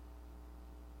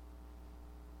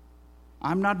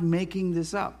 I'm not making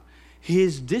this up.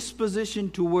 His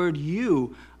disposition toward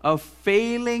you, a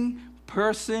failing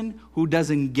person who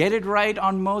doesn't get it right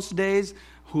on most days,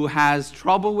 who has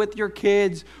trouble with your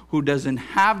kids, who doesn't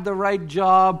have the right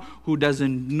job, who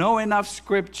doesn't know enough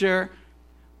scripture,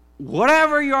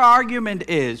 whatever your argument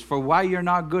is for why you're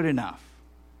not good enough,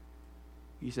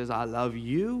 he says, I love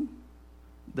you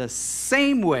the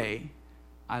same way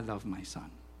I love my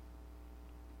son.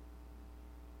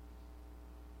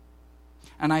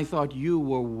 And I thought you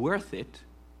were worth it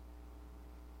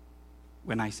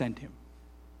when I sent him.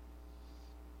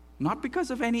 Not because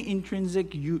of any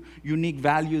intrinsic, unique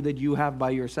value that you have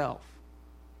by yourself.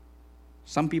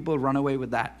 Some people run away with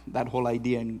that whole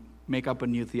idea and make up a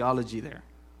new theology there.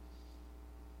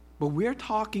 But we're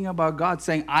talking about God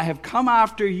saying, I have come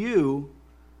after you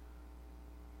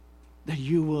that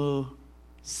you will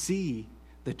see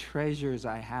the treasures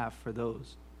I have for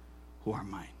those who are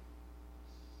mine.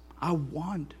 I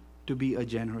want to be a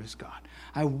generous God.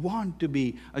 I want to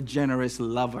be a generous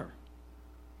lover.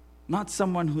 Not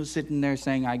someone who's sitting there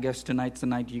saying, I guess tonight's the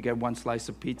night you get one slice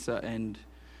of pizza and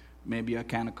maybe a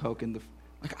can of Coke in the...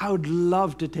 Like, I would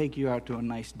love to take you out to a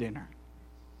nice dinner.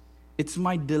 It's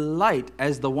my delight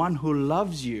as the one who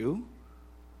loves you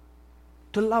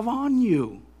to love on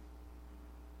you.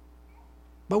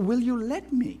 But will you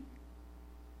let me?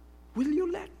 Will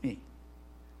you let me?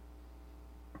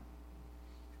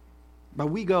 But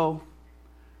we go,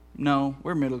 no,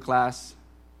 we're middle class.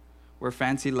 We're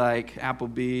fancy like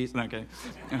Applebee's. Okay.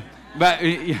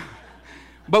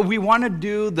 But we want to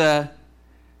do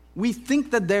we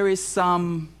think that there is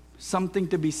something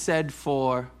to be said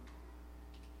for,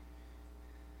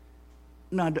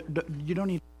 no, you don't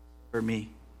need for me.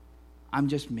 I'm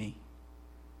just me.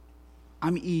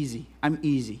 I'm easy.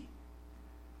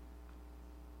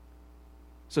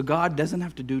 So God doesn't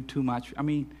have to do too much. I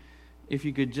mean, if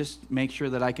you could just make sure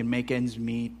that I can make ends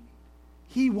meet.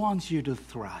 He wants you to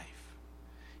thrive.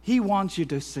 He wants you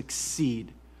to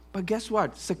succeed. But guess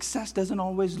what? Success doesn't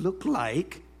always look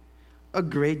like a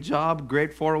great job,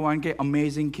 great 401k,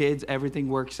 amazing kids, everything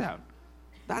works out.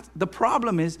 The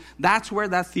problem is that's where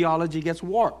that theology gets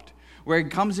warped. Where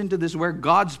it comes into this, where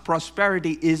God's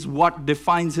prosperity is what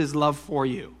defines his love for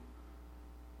you.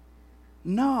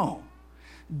 No.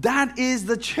 That is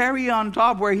the cherry on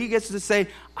top where he gets to say,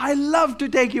 I love to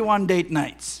take you on date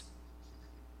nights.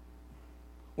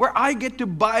 Where I get to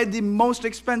buy the most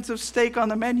expensive steak on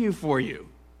the menu for you.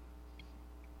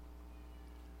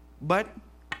 But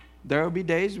there will be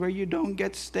days where you don't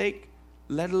get steak,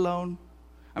 let alone,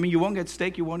 you won't get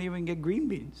steak, you won't even get green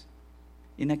beans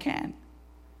in a can.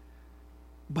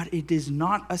 But it is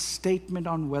not a statement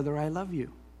on whether I love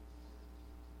you.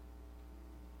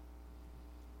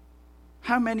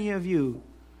 How many of you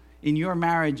in your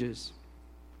marriages,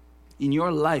 in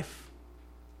your life,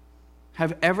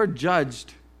 have ever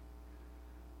judged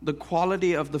the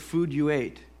quality of the food you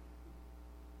ate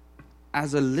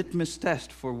as a litmus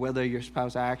test for whether your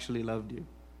spouse actually loved you?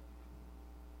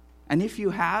 And if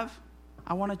you have,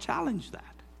 I want to challenge that.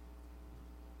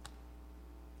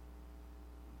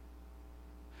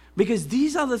 Because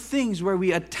these are the things where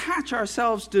we attach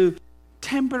ourselves to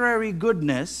temporary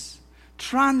goodness,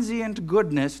 transient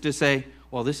goodness, to say,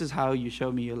 well, this is how you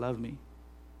show me you love me.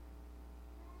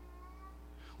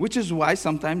 Which is why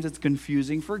sometimes it's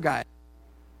confusing for guys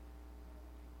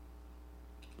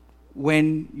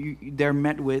when they're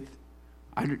met with,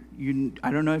 I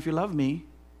don't know if you love me.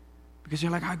 Because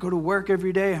you're like, I go to work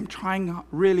every day, I'm trying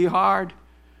really hard,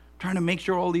 trying to make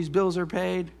sure all these bills are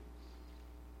paid.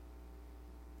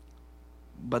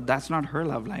 But that's not her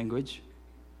love language.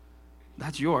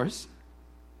 That's yours.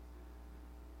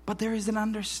 But there is an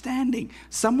understanding.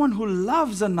 Someone who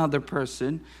loves another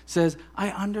person says,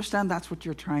 I understand that's what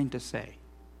you're trying to say.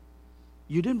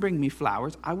 You didn't bring me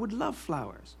flowers. I would love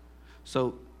flowers.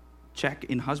 So check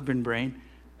in husband brain.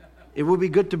 it would be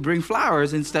good to bring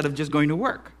flowers instead of just going to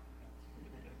work.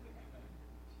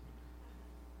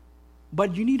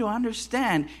 But you need to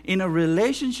understand, in a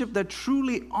relationship that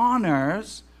truly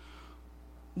honors,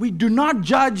 we do not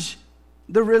judge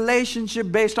the relationship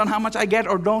based on how much I get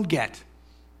or don't get.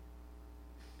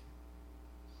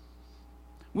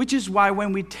 Which is why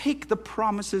when we take the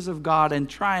promises of God and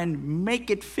try and make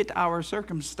it fit our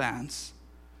circumstance,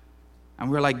 and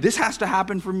we're like, this has to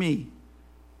happen for me.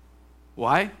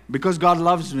 Why? Because God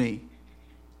loves me.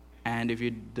 And if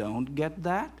you don't get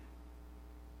that,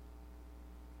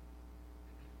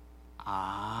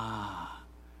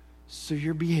 so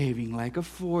you're behaving like a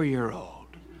 4-year-old.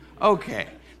 Okay,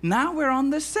 now we're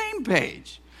on the same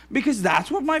page. Because that's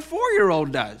what my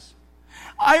 4-year-old does.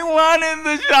 I wanted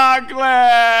the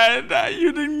chocolate.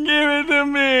 You didn't give it to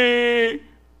me.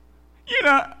 You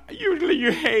know, usually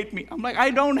you hate me. I'm like,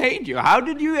 I don't hate you. How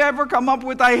did you ever come up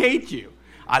with I hate you?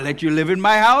 I let you live in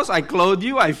my house. I clothe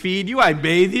you. I feed you. I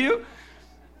bathe you.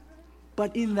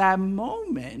 But in that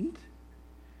moment,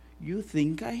 you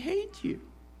think I hate you.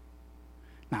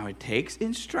 Now, it takes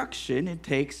instruction. It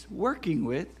takes working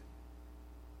with.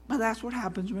 But that's what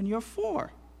happens when you're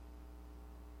 4.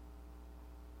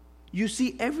 You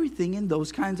see everything in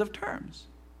those kinds of terms.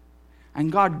 And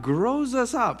God grows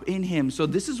us up in Him. So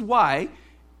this is why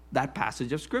that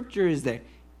passage of Scripture is there.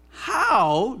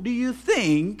 How do you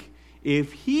think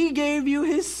if He gave you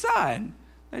His Son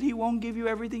that He won't give you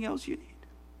everything else you need?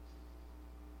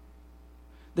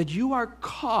 That you are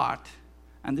caught,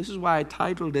 and this is why I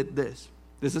titled it this.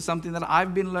 This is something that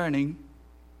I've been learning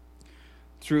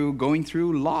through going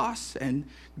through loss and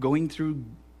going through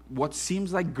what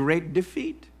seems like great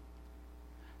defeat.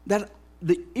 That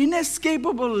the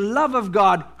inescapable love of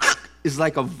God is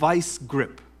like a vice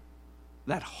grip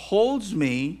that holds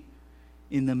me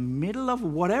in the middle of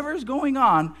whatever's going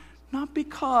on, not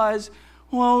because,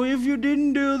 well, if you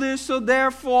didn't do this, so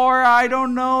therefore I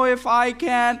don't know if I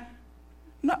can.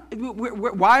 No,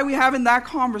 why are we having that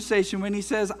conversation when He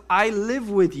says, I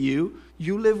live with you,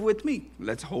 you live with me.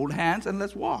 Let's hold hands and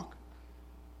let's walk.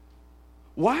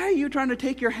 Why are you trying to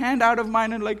take your hand out of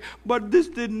mine and like, but this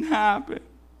didn't happen?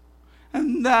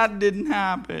 And that didn't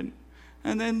happen.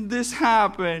 And then this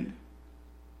happened.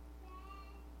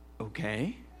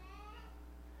 Okay.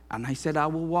 And I said, I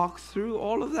will walk through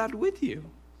all of that with you.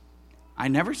 I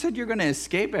never said you're going to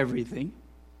escape everything.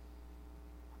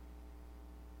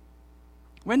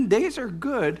 When days are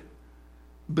good,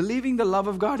 believing the love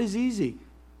of God is easy.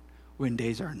 When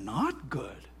days are not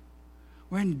good,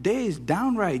 when days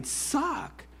downright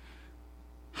suck,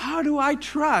 how do I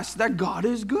trust that God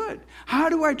is good? How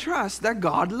do I trust that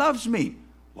God loves me?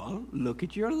 Well, look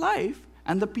at your life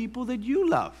and the people that you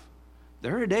love.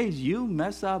 There are days you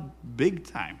mess up big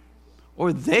time,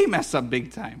 or they mess up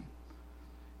big time.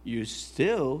 You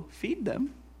still feed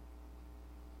them.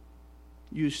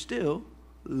 You still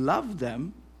love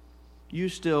them. You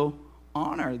still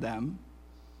honor them.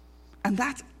 And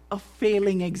that's a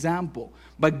failing example.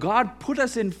 But God put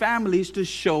us in families to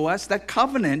show us that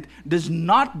covenant does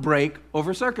not break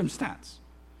over circumstance.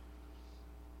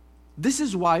 This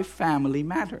is why family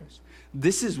matters.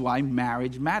 This is why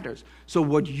marriage matters. So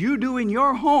what you do in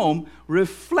your home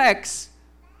reflects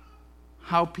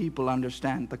how people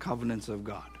understand the covenants of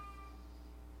God.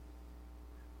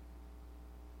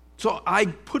 So I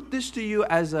put this to you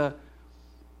as a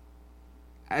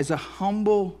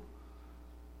humble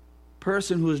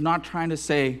person who is not trying to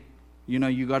say,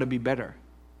 you got to be better.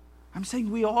 I'm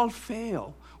saying we all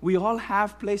fail. We all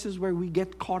have places where we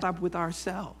get caught up with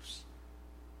ourselves.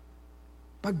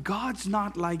 But God's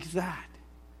not like that.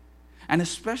 And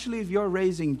especially if you're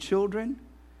raising children,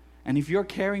 and if you're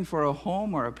caring for a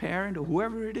home or a parent or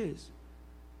whoever it is,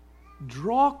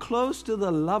 draw close to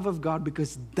the love of God,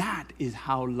 because that is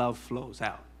how love flows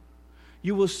out.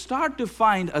 You will start to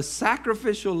find a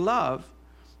sacrificial love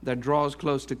that draws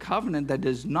close to covenant, that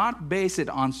does not base it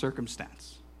on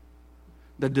circumstance,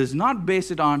 that does not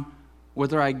base it on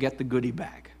whether I get the goodie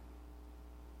bag.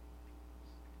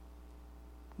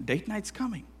 Date night's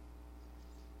coming.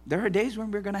 There are days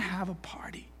when we're going to have a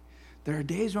party. There are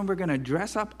days when we're going to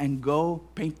dress up and go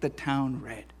paint the town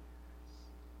red.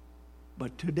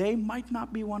 But today might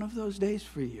not be one of those days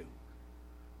for you.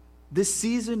 This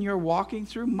season you're walking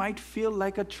through might feel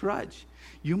like a trudge.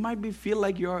 You might feel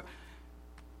like you're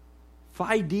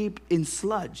thigh deep in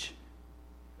sludge.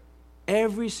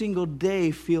 Every single day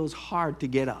feels hard to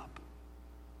get up.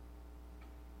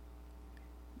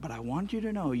 But I want you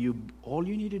to know, all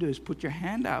you need to do is put your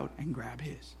hand out and grab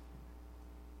His.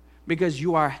 Because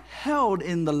you are held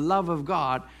in the love of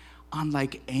God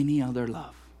unlike any other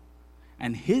love.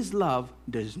 And His love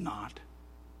does not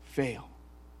fail.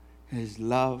 His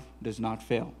love does not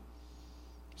fail.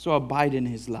 So abide in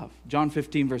His love. John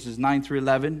 15, verses 9 through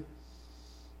 11.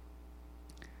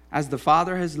 As the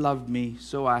Father has loved me,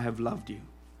 so I have loved you.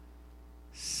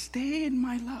 Stay in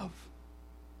my love.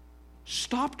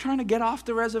 Stop trying to get off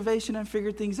the reservation and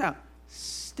figure things out.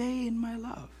 Stay in my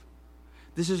love.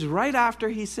 This is right after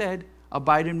He said,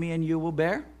 abide in me and you will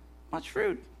bear much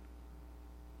fruit.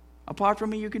 Apart from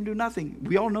me, you can do nothing.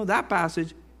 We all know that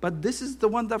passage, but this is the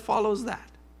one that follows that.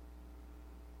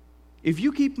 If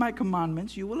you keep my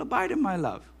commandments, you will abide in my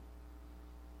love.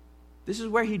 This is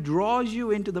where He draws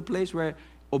you into the place where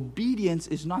obedience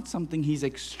is not something He's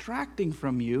extracting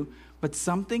from you, but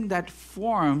something that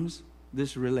forms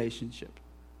this relationship.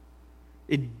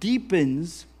 It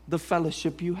deepens the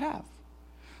fellowship you have.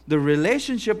 The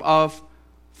relationship of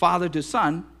father to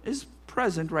son is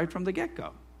present right from the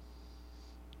get-go.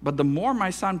 But the more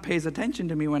my son pays attention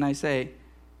to me when I say,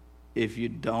 if you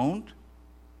don't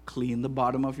clean the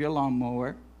bottom of your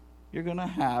lawnmower, you're going to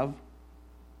have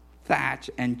thatch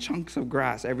and chunks of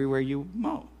grass everywhere you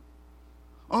mow.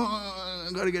 Oh,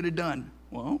 I got to get it done.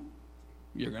 Well,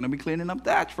 you're going to be cleaning up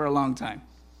thatch for a long time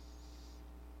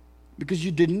because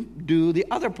you didn't do the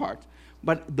other part.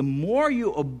 But the more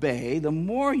you obey, the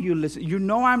more you listen, you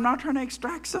know I'm not trying to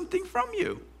extract something from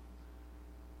you.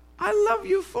 I love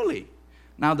you fully.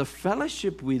 Now, the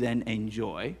fellowship we then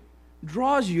enjoy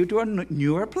draws you to a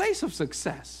newer place of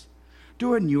success,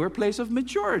 to a newer place of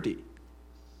maturity.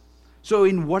 So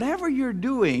in whatever you're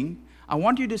doing, I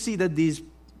want you to see that these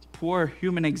poor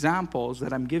human examples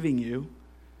that I'm giving you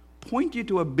point you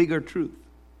to a bigger truth.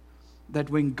 That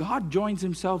when God joins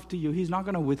Himself to you, He's not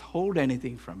going to withhold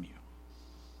anything from you.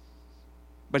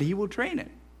 But He will train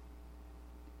it.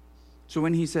 So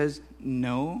when He says,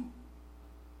 no,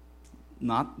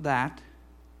 not that,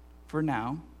 for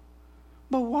now.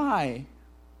 But why?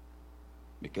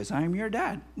 Because I'm your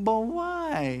dad. But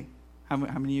why? How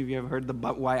many of you have heard the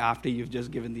but why after you've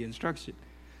just given the instruction?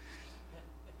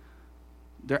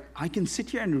 I can sit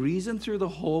here and reason through the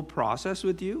whole process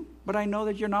with you, but I know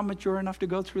that you're not mature enough to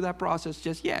go through that process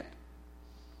just yet.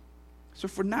 So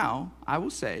for now, I will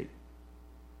say,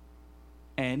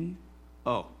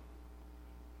 N-O.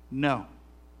 No.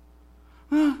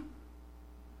 So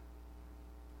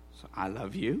I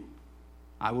love you.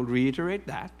 I will reiterate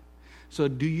that. So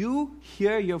do you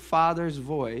hear your Father's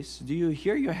voice? Do you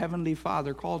hear your Heavenly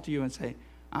Father call to you and say,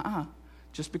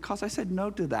 just because I said no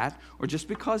to that, or just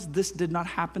because this did not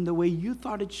happen the way you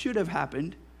thought it should have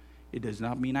happened, it does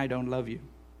not mean I don't love you.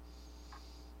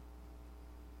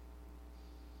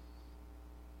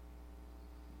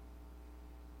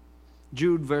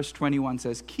 Jude verse 21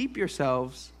 says, keep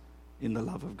yourselves in the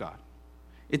love of God.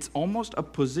 It's almost a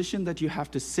position that you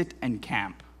have to sit and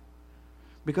camp.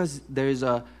 Because there's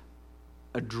a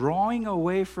drawing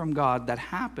away from God that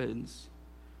happens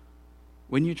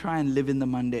when you try and live in the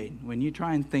mundane, when you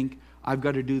try and think, I've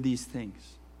got to do these things.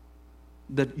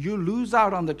 That you lose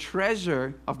out on the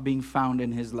treasure of being found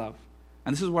in His love.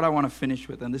 And this is what I want to finish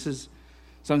with, and this is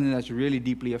something that's really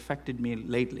deeply affected me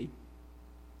lately.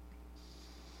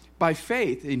 By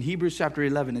faith, in Hebrews chapter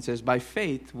 11, it says, by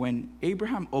faith, when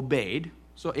Abraham obeyed,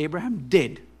 so Abraham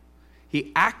did,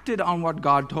 he acted on what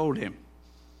God told him.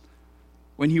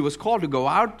 When he was called to go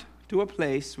out to a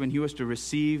place when he was to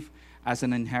receive as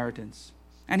an inheritance.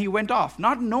 And he went off,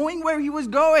 not knowing where he was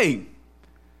going.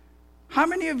 How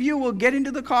many of you will get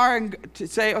into the car and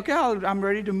say, okay, I'm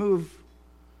ready to move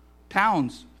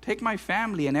towns, take my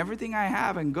family and everything I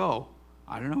have and go?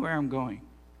 I don't know where I'm going.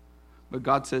 But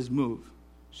God says move.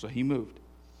 So he moved.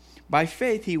 By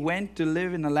faith, he went to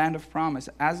live in the land of promise,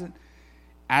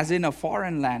 as in a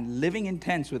foreign land, living in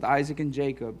tents with Isaac and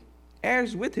Jacob,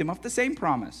 heirs with him of the same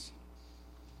promise.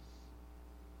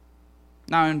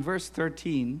 Now in verse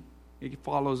 13, it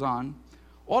follows on.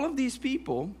 All of these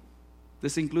people,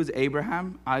 this includes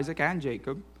Abraham, Isaac, and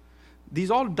Jacob,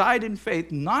 these all died in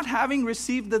faith, not having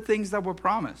received the things that were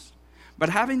promised, but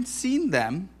having seen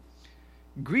them,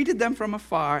 greeted them from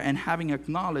afar, and having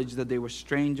acknowledged that they were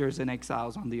strangers and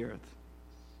exiles on the earth.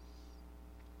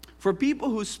 For people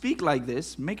who speak like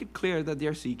this, make it clear that they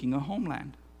are seeking a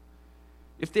homeland.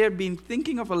 If they had been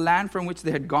thinking of a land from which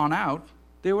they had gone out,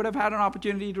 they would have had an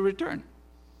opportunity to return.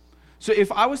 So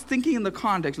if I was thinking in the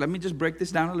context, let me just break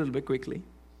this down a little bit quickly.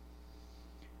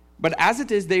 But as it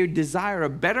is, they desire a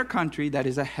better country that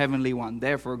is a heavenly one.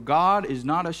 Therefore, God is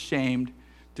not ashamed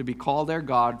to be called their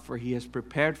God, for He has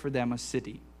prepared for them a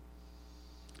city.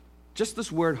 Just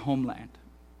this word homeland.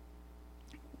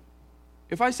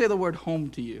 If I say the word home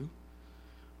to you,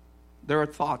 there are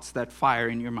thoughts that fire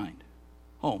in your mind.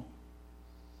 Home.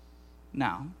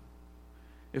 Now,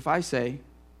 if I say,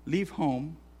 leave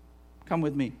home, come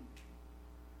with me.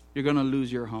 you're going to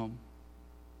lose your home.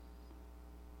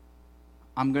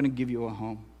 I'm going to give you a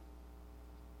home.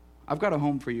 I've got a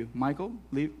home for you. Michael,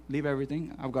 leave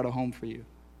everything. I've got a home for you.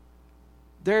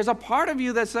 There's a part of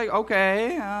you that's like,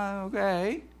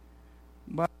 okay.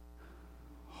 But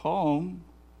home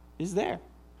is there.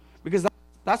 Because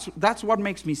that's what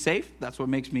makes me safe. That's what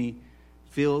makes me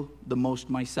feel the most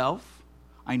myself.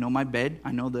 I know my bed.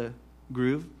 I know the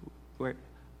groove,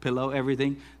 pillow,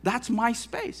 everything. That's my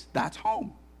space. That's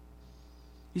home.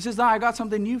 He says, no, I got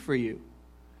something new for you.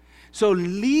 So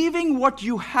leaving what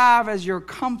you have as your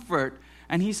comfort,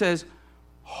 and he says,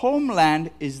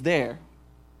 homeland is there.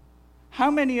 How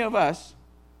many of us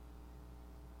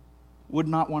would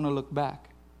not want to look back?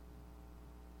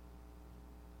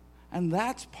 And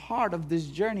that's part of this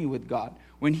journey with God.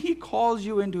 When he calls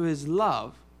you into his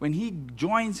love, when he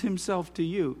joins himself to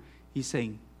you, he's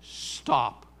saying,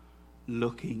 stop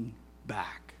looking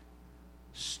back.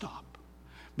 Stop.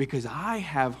 Because I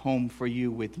have home for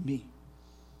you with me.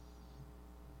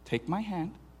 Take my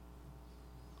hand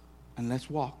and let's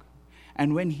walk.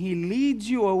 And when he leads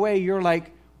you away, you're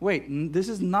like, wait, this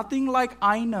is nothing like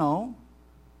I know,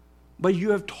 but you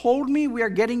have told me we are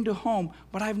getting to home,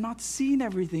 but I've not seen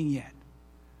everything yet.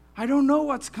 I don't know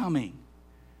what's coming.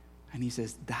 And he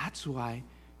says, that's why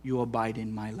you abide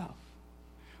in my love.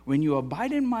 When you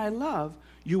abide in my love,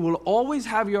 you will always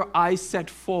have your eyes set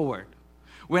forward.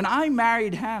 When I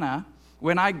married Hannah,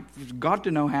 when I got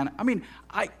to know Hannah,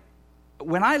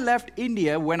 when I left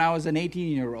India when I was an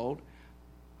 18-year-old,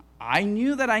 I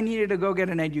knew that I needed to go get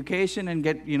an education and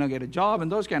get a job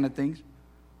and those kind of things.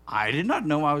 I did not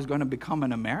know I was going to become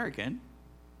an American.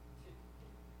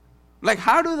 Like,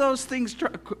 how do those things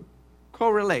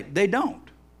correlate? They don't.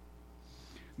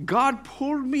 God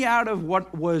pulled me out of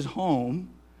what was home.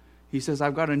 He says,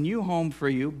 I've got a new home for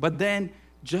you. But then,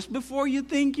 just before you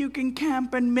think you can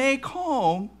camp and make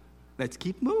home, let's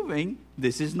keep moving.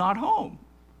 This is not home.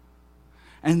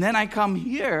 And then I come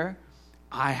here.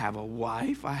 I have a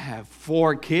wife. I have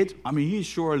 4 kids. He's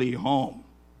surely home.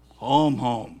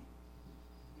 Home.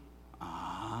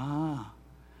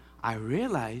 I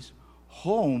realized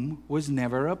home was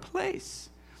never a place.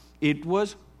 It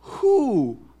was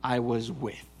who I was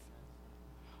with.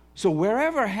 So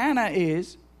wherever Hannah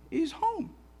is home.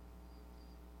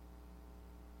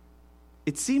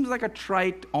 It seems like a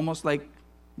trite, almost like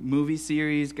movie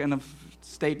series kind of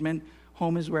statement.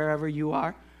 Home is wherever you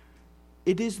are.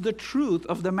 It is the truth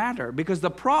of the matter, because the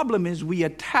problem is we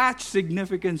attach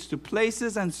significance to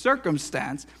places and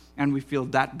circumstance, and we feel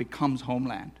that becomes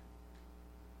homeland.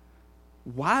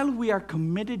 While we are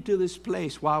committed to this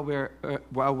place, while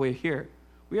we're here,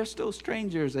 we are still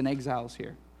strangers and exiles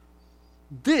here.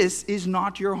 This is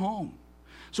not your home.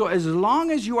 So as long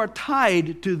as you are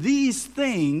tied to these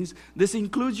things, this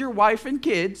includes your wife and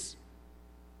kids,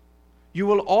 you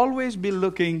will always be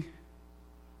looking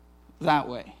that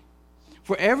way.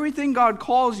 For everything God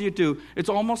calls you to, it's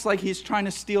almost like he's trying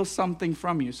to steal something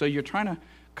from you. So you're trying to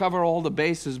cover all the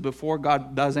bases before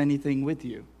God does anything with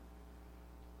you.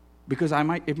 Because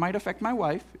it might affect my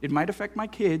wife, it might affect my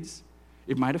kids,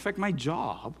 it might affect my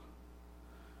job.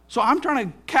 So I'm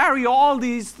trying to carry all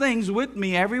these things with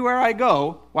me everywhere I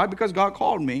go. Why? Because God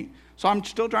called me. So I'm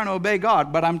still trying to obey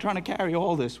God, but I'm trying to carry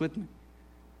all this with me.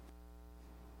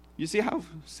 You see how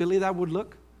silly that would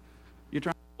look? You're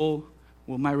trying to,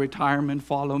 will my retirement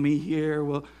follow me here?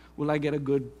 Will I get a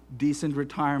good, decent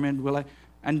retirement?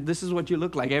 And this is what you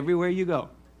look like everywhere you go.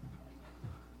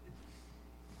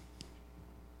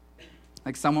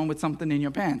 Like someone with something in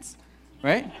your pants,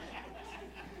 right?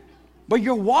 But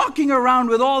you're walking around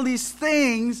with all these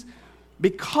things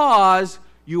because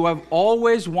you have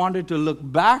always wanted to look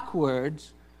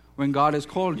backwards when God has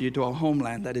called you to a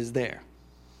homeland that is there.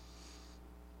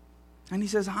 And he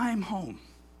says, I'm home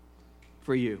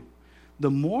for you.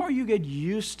 The more you get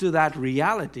used to that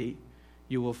reality,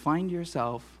 you will find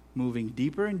yourself moving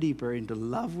deeper and deeper into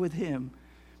love with him,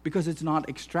 because it's not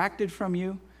extracted from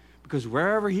you, because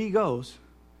wherever he goes,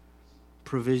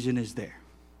 provision is there.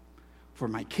 For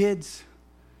my kids,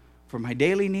 for my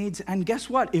daily needs. And guess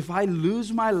what? If I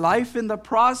lose my life in the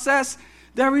process,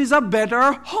 there is a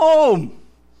better home.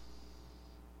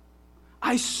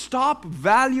 I stop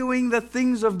valuing the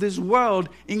things of this world,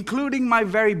 including my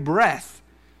very breath,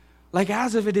 like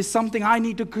as if it is something I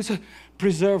need to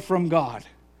preserve from God,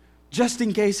 just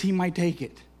in case he might take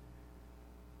it.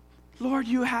 Lord,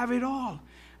 you have it all.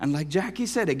 And like Jackie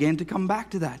said, again, to come back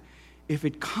to that, if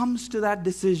it comes to that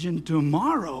decision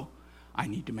tomorrow, I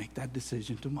need to make that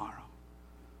decision tomorrow.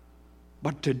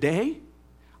 But today,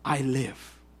 I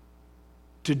live.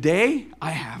 Today,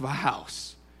 I have a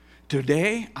house.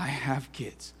 Today, I have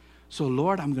kids. So,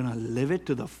 Lord, I'm going to live it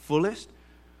to the fullest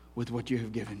with what you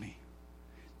have given me,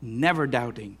 never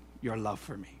doubting your love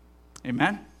for me.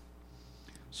 Amen?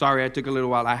 Sorry, I took a little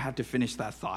while. I had to finish that thought.